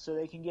 miles so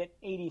they can get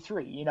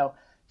 83,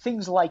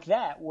 things like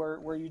that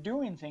where you're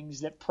doing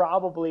things that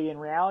probably in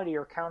reality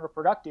are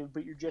counterproductive,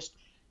 but you're just,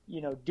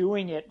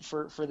 doing it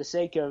for the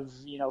sake of,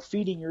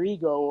 feeding your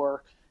ego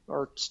or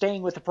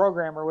staying with the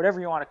program or whatever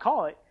you want to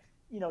call it,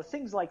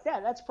 things like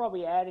that. That's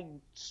probably adding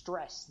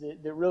stress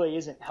that really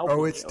isn't helping.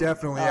 Oh, it's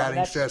definitely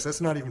adding stress. That's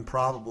not even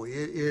probably.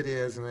 It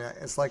is. And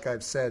it's like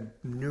I've said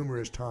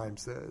numerous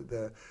times,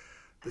 the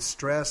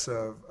stress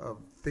of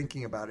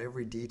thinking about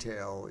every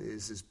detail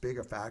is as big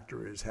a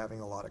factor as having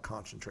a lot of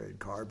concentrated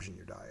carbs in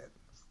your diet.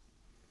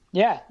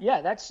 Yeah.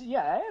 I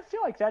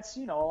feel like that's,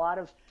 a lot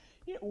of,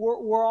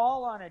 we're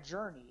all on a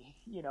journey,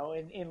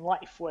 in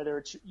life, whether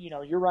it's,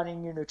 you're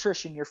running your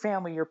nutrition, your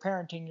family, your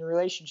parenting, your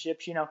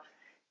relationships,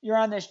 you're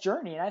on this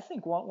journey. And I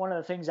think one of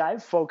the things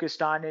I've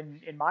focused on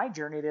in my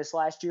journey this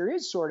last year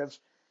is sort of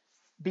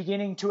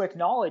beginning to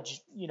acknowledge,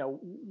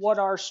 what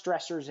are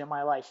stressors in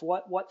my life?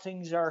 What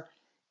things are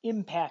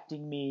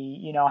impacting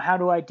me? How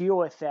do I deal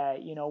with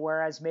that?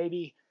 Whereas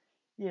maybe,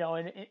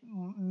 in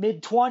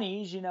mid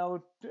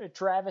 20s,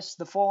 Travis,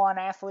 the full on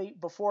athlete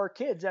before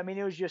kids, I mean,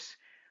 it was just,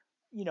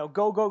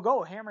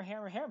 go, hammer.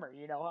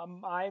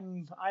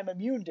 I'm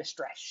immune to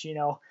stress.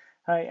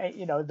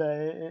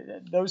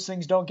 Those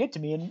things don't get to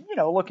me. And,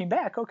 looking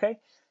back, okay,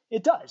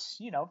 it does,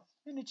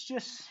 and it's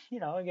just,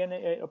 again,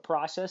 a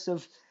process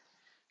of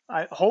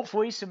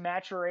hopefully some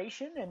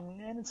maturation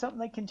and it's something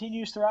that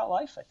continues throughout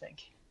life, I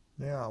think.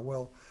 Yeah.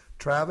 Well,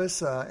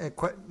 Travis,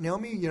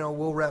 Naomi,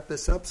 we'll wrap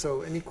this up.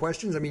 So any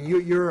questions? I mean,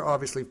 you're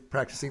obviously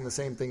practicing the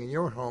same thing in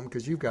your home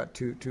because you've got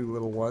two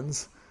little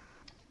ones.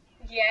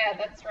 Yeah,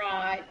 that's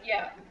right.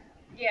 Yeah,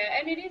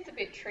 and it is a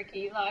bit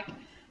tricky.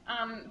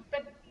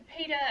 But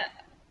Peter,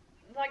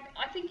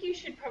 I think you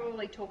should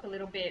probably talk a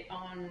little bit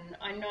on.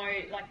 I know,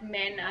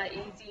 men are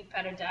easy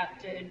fat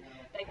adapted.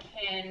 They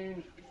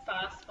can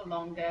fast for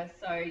longer,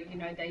 so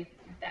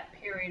that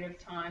period of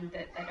time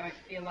that they don't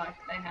feel like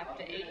they have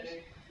to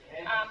eat.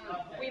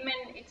 Women,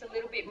 it's a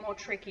little bit more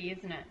tricky,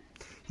 isn't it?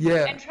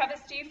 Yeah. And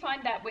Travis, do you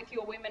find that with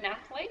your women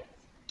athletes?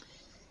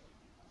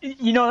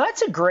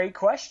 That's a great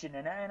question.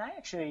 And I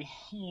actually,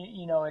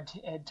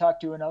 had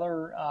talked to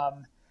another,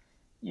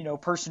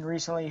 person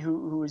recently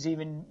who was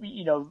even,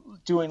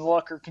 doing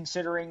look or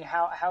considering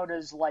how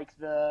does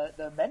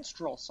the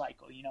menstrual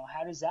cycle,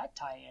 how does that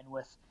tie in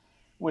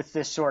with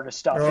this sort of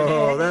stuff?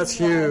 Oh, that's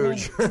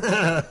huge.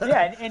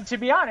 Yeah. And to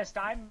be honest,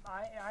 I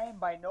am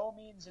by no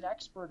means an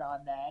expert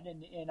on that.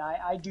 And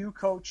I do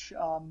coach,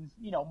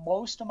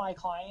 most of my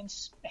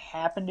clients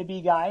happen to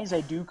be guys.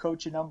 I do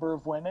coach a number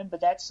of women,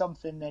 but that's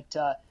something that,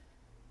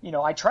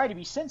 I try to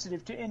be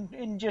sensitive to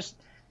and just,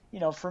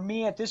 for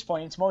me at this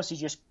point, it's mostly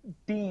just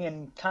being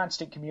in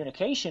constant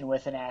communication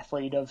with an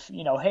athlete of,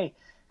 hey,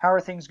 how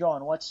are things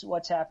going?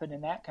 What's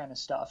happening? That kind of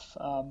stuff.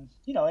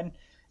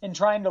 And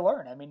trying to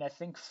learn. I mean, I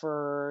think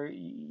for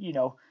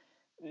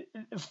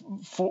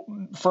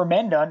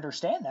men to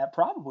understand that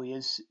probably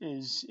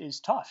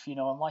is tough,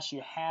 unless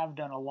you have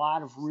done a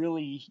lot of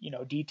really,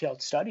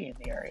 detailed study in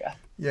the area.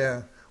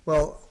 Yeah.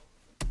 Well,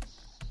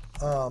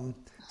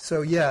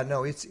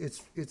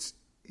 it's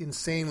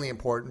insanely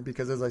important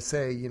because, as I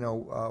say,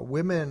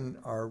 women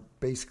are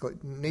basically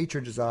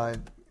nature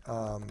designed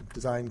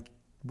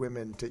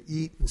women to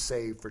eat and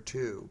save for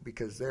two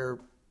because their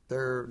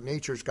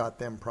nature's got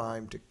them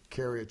primed to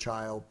carry a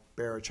child,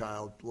 bear a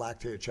child,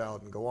 lactate a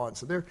child, and go on.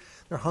 So their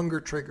hunger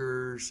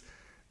triggers,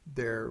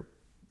 their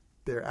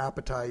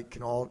appetite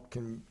can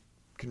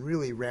can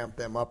really ramp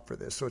them up for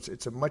this. So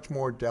it's a much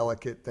more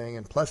delicate thing,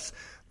 and plus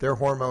their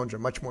hormones are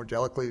much more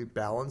delicately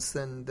balanced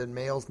than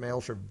males.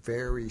 Males are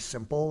very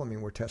simple. I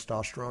mean, we're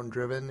testosterone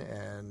driven,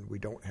 and we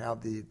don't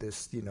have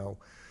this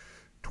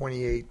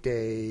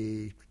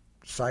 28-day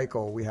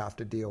cycle we have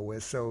to deal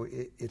with. So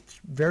it's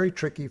very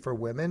tricky for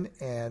women,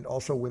 and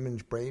also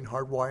women's brain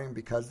hardwiring,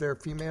 because they're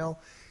female,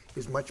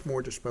 is much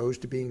more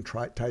disposed to being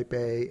type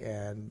A,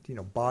 and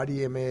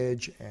body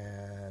image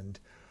and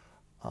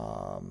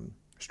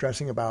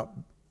stressing about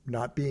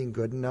not being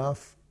good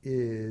enough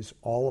is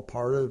all a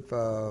part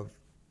of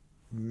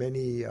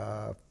many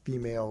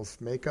females'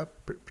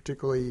 makeup,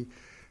 particularly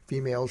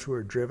females who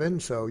are driven.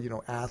 So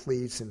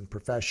athletes and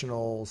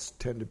professionals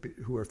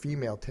who are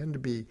female tend to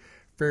be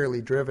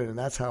fairly driven, and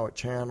that's how it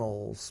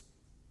channels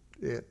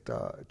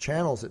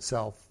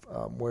itself.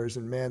 Whereas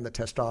in men, the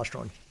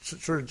testosterone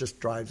sort of just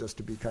drives us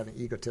to be kind of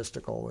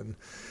egotistical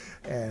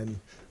and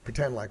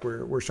pretend like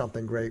we're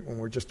something great when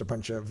we're just a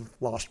bunch of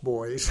lost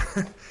boys.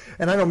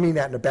 And I don't mean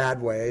that in a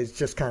bad way. It's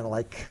just kind of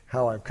like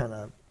how I've kind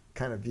of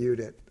viewed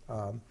it.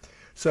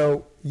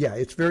 So yeah,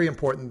 it's very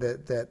important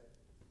that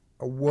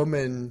a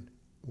woman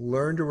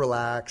learn to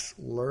relax,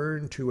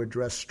 learn to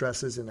address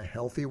stresses in a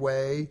healthy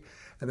way,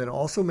 and then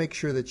also make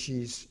sure that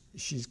she's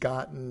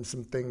gotten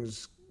some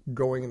things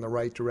going in the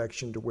right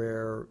direction to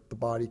where the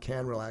body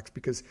can relax.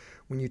 Because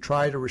when you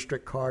try to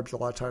restrict carbs, a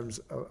lot of times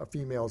a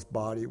female's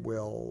body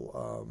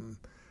will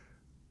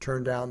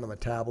turn down the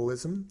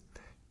metabolism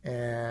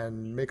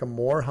and make them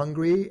more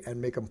hungry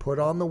and make them put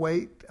on the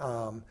weight,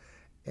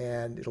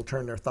 and it'll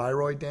turn their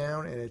thyroid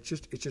down, and it's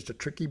just a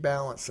tricky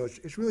balance. So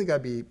it's really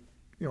got to be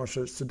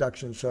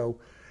seduction. So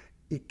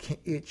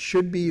it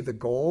should be the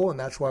goal, and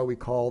that's why we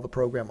call the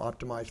program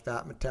Optimized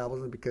Fat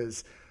Metabolism,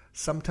 because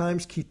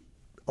sometimes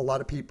a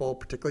lot of people,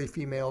 particularly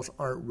females,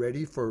 aren't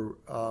ready for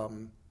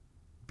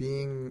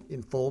being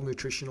in full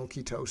nutritional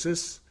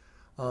ketosis.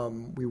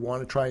 We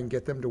want to try and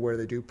get them to where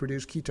they do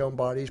produce ketone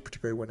bodies,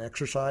 particularly when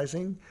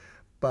exercising.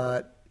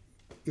 But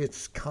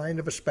it's kind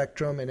of a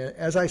spectrum. And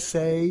as I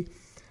say,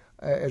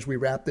 as we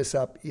wrap this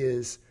up,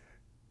 is,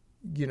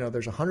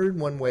 there's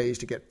 101 ways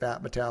to get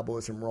fat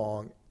metabolism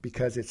wrong,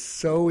 because it's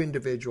so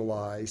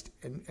individualized,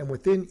 and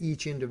within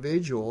each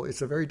individual,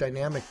 it's a very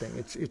dynamic thing.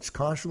 It's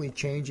constantly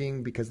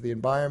changing because of the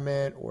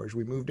environment, or as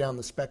we move down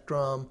the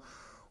spectrum,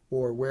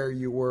 or where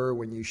you were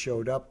when you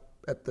showed up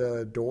at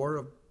the door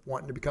of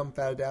wanting to become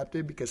fat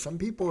adapted, because some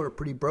people are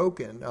pretty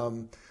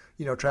broken.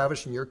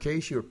 Travis, in your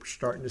case, you're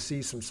starting to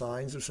see some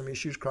signs of some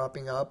issues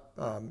cropping up.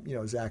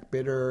 Zach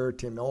Bitter,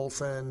 Tim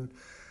Olson,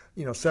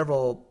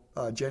 several,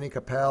 Jenny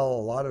Capel,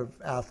 a lot of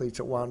athletes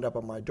that wound up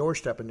on my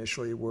doorstep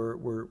initially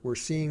were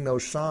seeing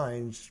those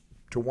signs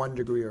to one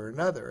degree or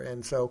another.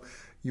 And so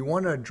you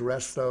want to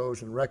address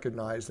those and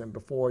recognize them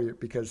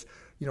because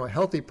a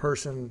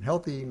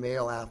healthy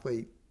male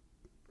athlete,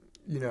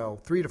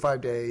 3 to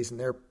 5 days,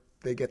 and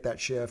they get that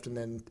shift, and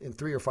then in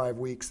 3 or 5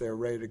 weeks they're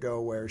ready to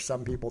go, where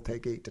some people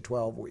take 8 to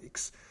 12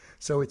 weeks.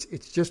 So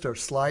it's just a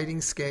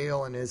sliding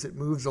scale, and as it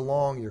moves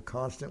along, you're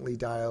constantly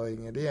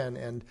dialing it in.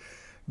 And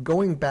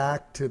going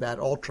back to that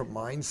ultra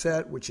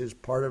mindset, which is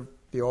part of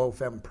the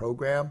OFM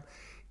program,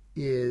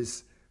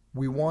 is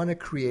we want to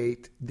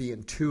create the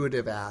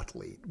intuitive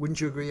athlete. Wouldn't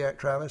you agree,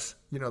 Travis?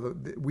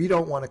 We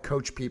don't want to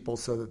coach people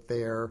so that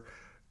they're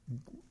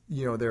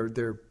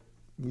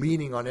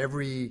leaning on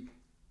every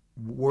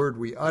word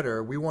we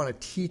utter. We want to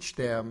teach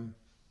them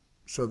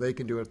so they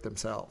can do it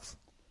themselves.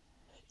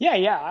 Yeah,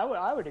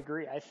 I would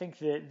agree. I think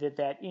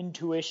that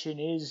intuition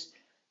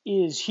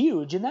is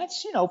huge, and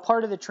that's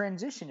part of the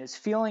transition is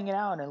feeling it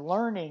out and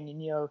learning,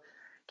 and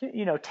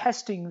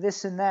testing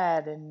this and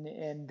that,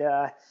 and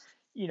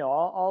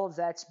all of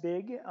that's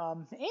big.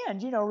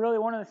 And really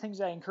one of the things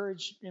I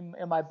encourage in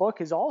my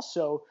book is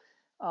also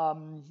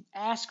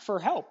ask for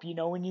help.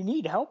 When you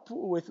need help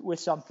with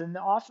something,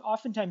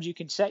 oftentimes you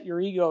can set your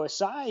ego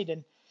aside,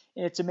 and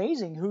it's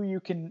amazing who you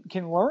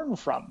can learn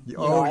from.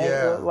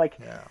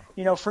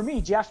 For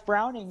me, Jeff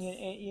Browning,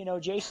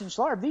 Jason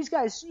Schlarb, these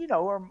guys,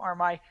 are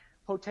my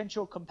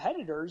potential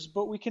competitors,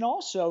 but we can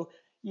also,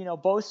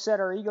 both set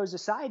our egos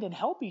aside and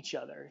help each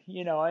other.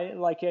 It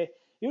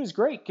was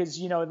great because,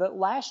 the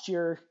last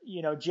year,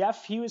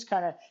 Jeff, he was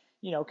kind of,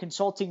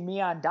 consulting me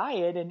on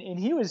diet, and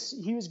he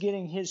was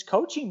getting his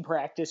coaching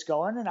practice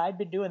going, and I'd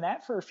been doing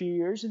that for a few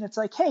years. And it's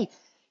like, hey,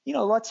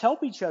 let's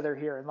help each other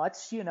here, and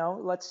let's team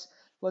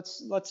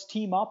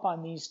up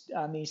on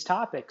these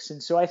topics.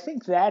 And so I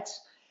think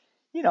that's,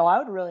 I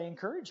would really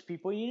encourage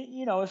people,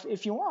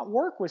 if you want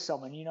work with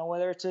someone,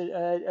 whether it's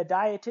a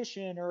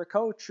dietitian or a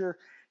coach or,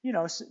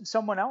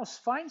 someone else,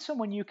 find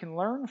someone you can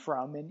learn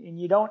from, and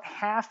you don't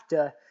have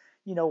to,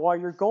 while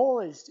your goal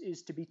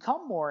is to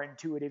become more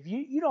intuitive,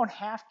 you don't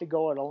have to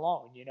go it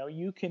alone.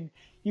 You can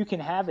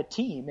have a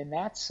team, and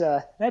that's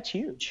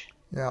huge.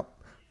 Yeah.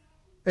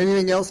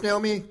 Anything else,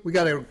 Naomi? We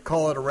got to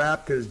call it a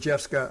wrap because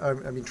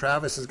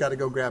Travis has got to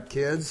go grab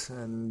kids,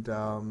 and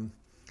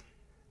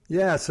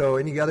so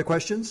any other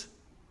questions?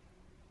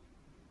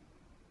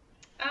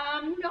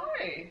 No.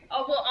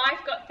 Oh, well,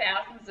 I've got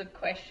thousands of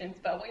questions,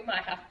 but we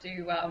might have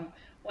to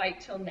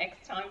wait till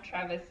next time,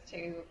 Travis,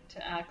 to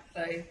ask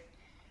those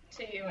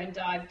to you and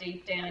dive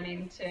deep down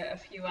into a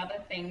few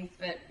other things.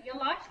 But your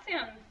life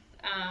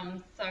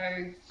sounds so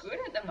good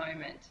at the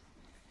moment.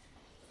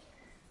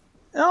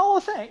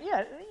 Oh,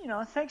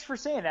 well, thanks for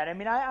saying that. I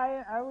mean,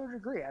 I would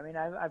agree. I mean,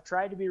 I've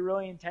tried to be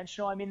really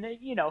intentional. I mean,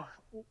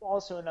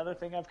 also another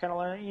thing I've kind of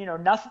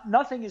learned,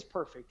 nothing is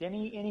perfect.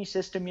 Any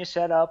system you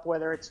set up,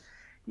 whether it's,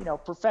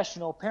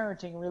 professional,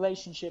 parenting,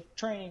 relationship,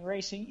 training,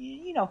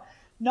 racing,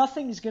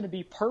 nothing's going to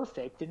be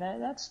perfect. And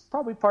that's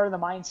probably part of the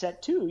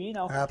mindset too,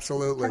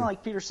 Absolutely. Kind of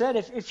like Peter said,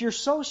 if you're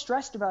so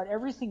stressed about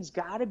everything's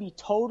got to be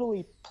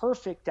totally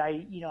perfect,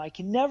 I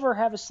can never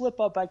have a slip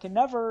up. I can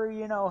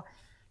never,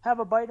 have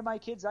a bite of my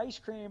kid's ice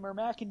cream or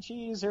mac and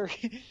cheese or,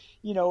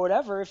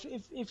 whatever.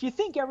 If you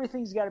think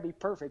everything's got to be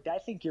perfect, I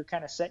think you're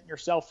kind of setting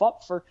yourself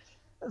up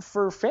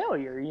for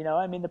failure.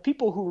 I mean, the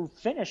people who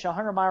finish a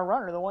 100-mile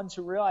run are the ones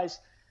who realize,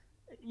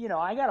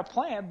 I got a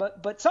plan,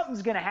 but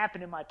something's going to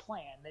happen in my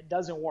plan that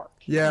doesn't work.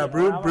 Yeah,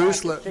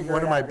 Bruce,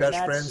 one of my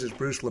best friends is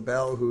Bruce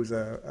LaBelle, who's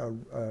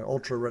a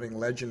ultra running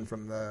legend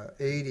from the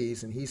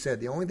 80s, and he said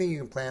the only thing you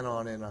can plan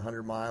on in a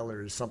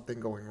 100-miler is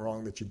something going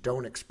wrong that you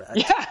don't expect.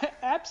 Yeah,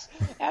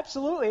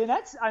 absolutely. And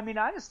that's, I mean,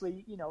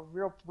 honestly,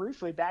 real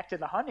briefly back to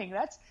the hunting,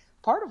 that's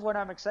part of what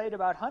I'm excited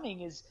about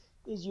hunting is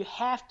you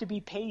have to be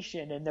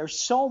patient, and there's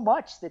so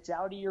much that's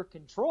out of your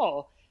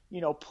control.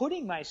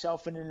 Putting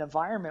myself in an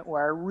environment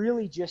where I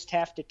really just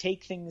have to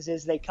take things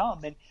as they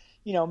come. And,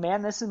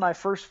 man, this is my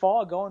first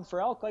fall going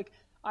for elk. Like,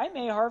 I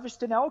may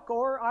harvest an elk,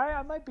 or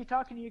I might be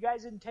talking to you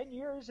guys in 10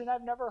 years and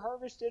I've never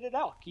harvested an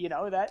elk.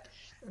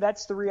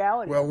 That's the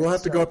reality. Well, we'll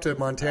have to go up to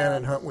Montana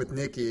and hunt with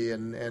Nikki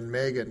and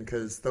Megan,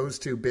 because those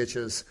two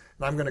bitches,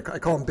 and I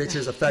call them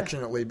bitches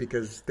affectionately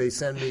because they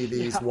send me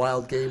these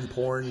wild game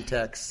porn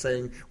texts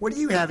saying, "What are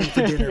you having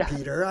for dinner,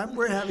 Peter?"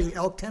 We're having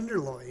elk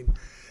tenderloin.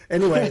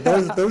 Anyway,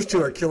 those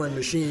two are killing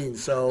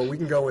machines, so we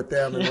can go with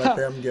them and let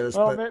them get us.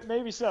 Well,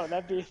 maybe so.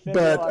 That'd be awesome.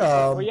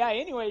 Well, yeah.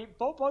 Anyway,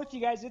 both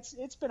you guys,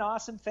 it's been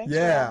awesome. Thanks for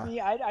having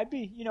me. I'd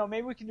be,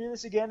 maybe we can do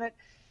this again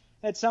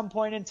at some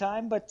point in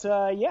time. But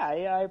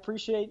I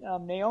appreciate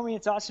Naomi.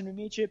 It's awesome to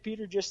meet you,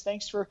 Peter. Just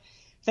thanks for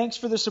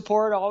the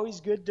support.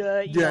 Always good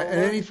to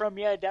learn from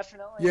you.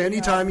 Definitely. Yeah.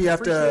 Anytime you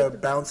have to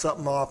bounce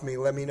something off me,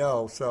 let me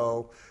know.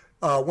 So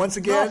once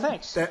again,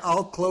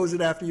 I'll close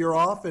it after you're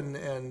off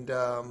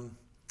and.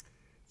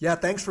 Yeah,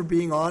 thanks for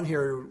being on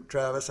here,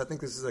 Travis. I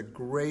think this is a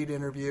great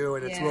interview,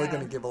 and it's really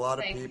going to give a lot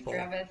of people.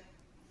 Travis.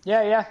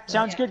 Yeah.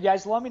 Sounds good,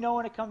 guys. Let me know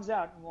when it comes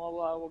out, and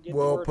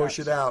we'll push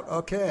it out.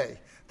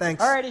 Okay.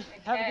 Thanks. Alrighty. Okay.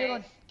 Have a good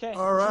one. Okay.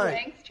 All right.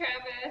 Thanks,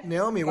 Travis.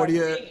 Naomi, what do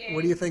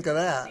you think of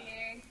that?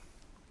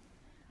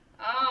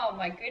 Oh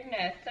my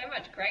goodness, so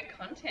much great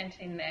content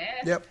in there.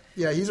 Yep.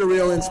 Yeah, he's a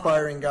real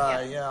inspiring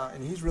guy. Yeah,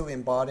 and he's really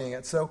embodying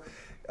it. So.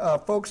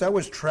 Folks, that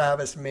was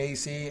Travis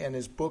Macy, and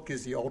his book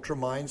is The Ultra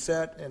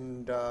Mindset.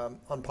 And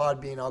on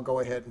Podbean, I'll go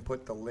ahead and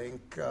put the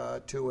link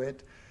to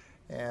it.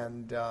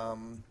 And,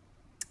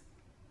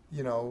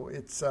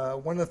 it's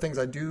one of the things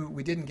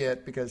we didn't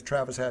get because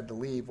Travis had to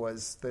leave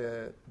was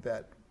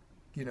that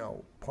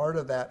part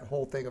of that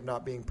whole thing of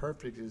not being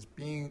perfect is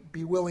be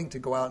willing to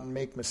go out and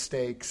make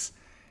mistakes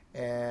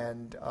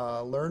and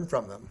learn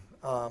from them.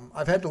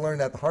 I've had to learn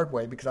that the hard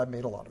way because I've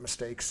made a lot of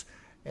mistakes.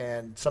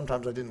 And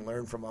sometimes I didn't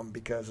learn from them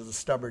because as a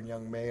stubborn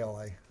young male,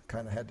 I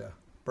kind of had to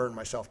burn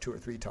myself 2 or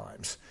 3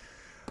 times.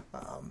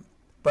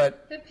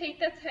 But Pete,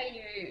 that's how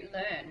you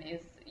learn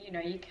is,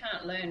 you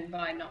can't learn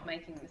by not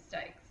making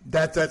mistakes.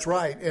 That's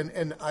right.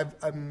 And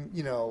I'm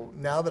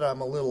now that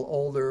I'm a little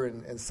older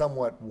and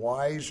somewhat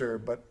wiser,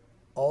 but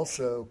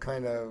also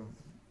kind of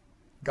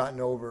gotten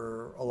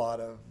over a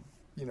lot of,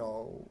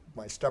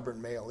 my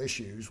stubborn male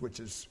issues, which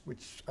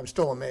I'm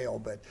still a male,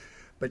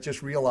 but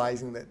just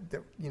realizing that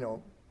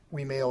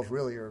we males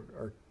really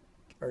are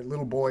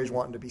little boys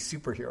wanting to be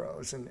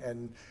superheroes.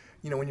 And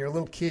when you're a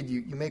little kid,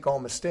 you make all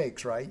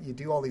mistakes, right? You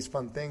do all these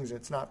fun things.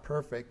 It's not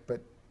perfect,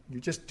 but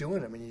you're just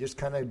doing them, and you just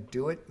kind of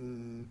do it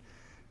and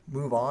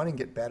move on and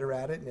get better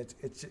at it. And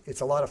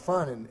it's a lot of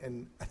fun.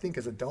 And I think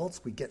as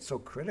adults, we get so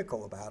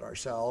critical about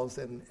ourselves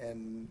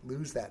and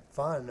lose that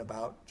fun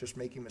about just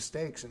making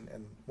mistakes.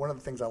 And one of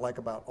the things I like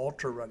about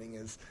ultra running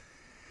is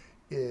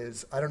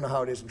I don't know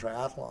how it is in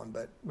triathlon,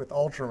 but with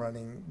ultra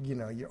running,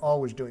 you're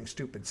always doing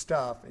stupid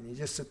stuff, and you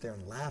just sit there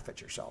and laugh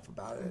at yourself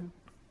about it.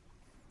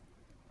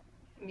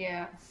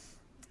 Yeah.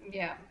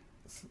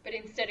 But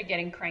instead of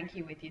getting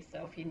cranky with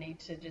yourself, you need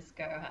to just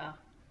go,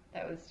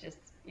 that was just,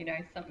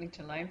 something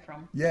to learn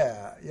from.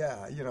 Yeah.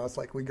 It's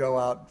like we go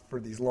out for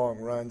these long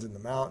runs in the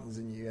mountains,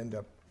 and you end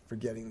up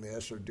forgetting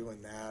this or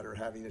doing that or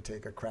having to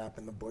take a crap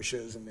in the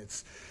bushes, and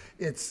it's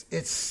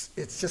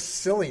just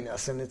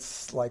silliness, and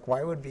it's like,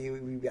 why would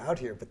we be out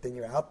here? But then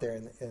you're out there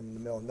in the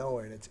middle of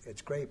nowhere, and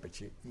it's great,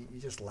 but you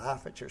just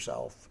laugh at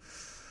yourself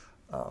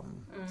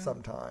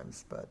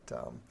sometimes. But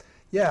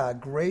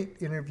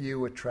great interview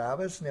with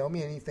Travis.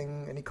 Naomi,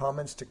 any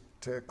comments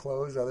to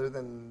close other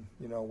than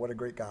what a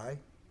great guy?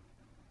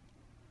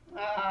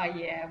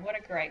 Yeah, what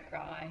a great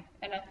guy.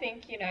 And I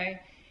think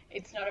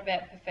it's not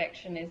about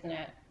perfection, isn't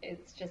it?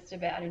 It's just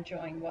about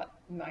enjoying what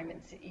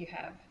moments that you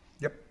have.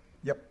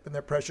 Yep, and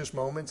they're precious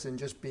moments, and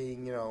just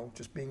being,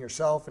 just being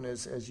yourself. And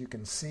as you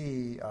can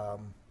see,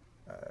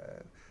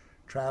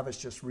 Travis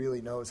just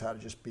really knows how to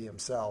just be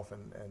himself,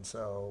 and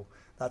so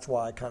that's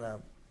why I kind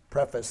of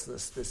preface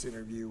this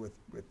interview with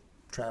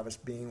Travis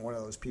being one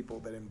of those people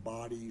that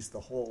embodies the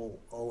whole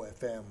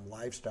OFM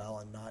lifestyle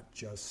and not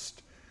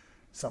just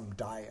some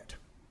diet.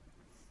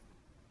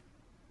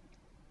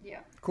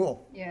 Yeah.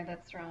 Cool. Yeah,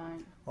 that's right.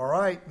 All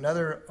right,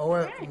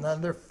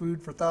 another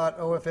Food for Thought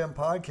OFM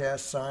podcast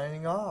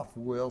signing off.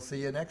 We'll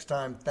see you next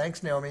time.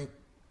 Thanks, Naomi.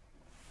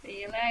 See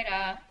you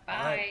later.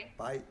 Bye. Right,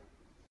 bye.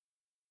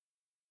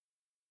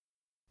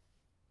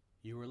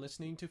 You were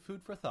listening to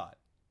Food for Thought,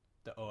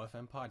 the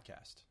OFM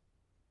podcast,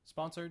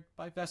 sponsored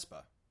by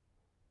Vespa.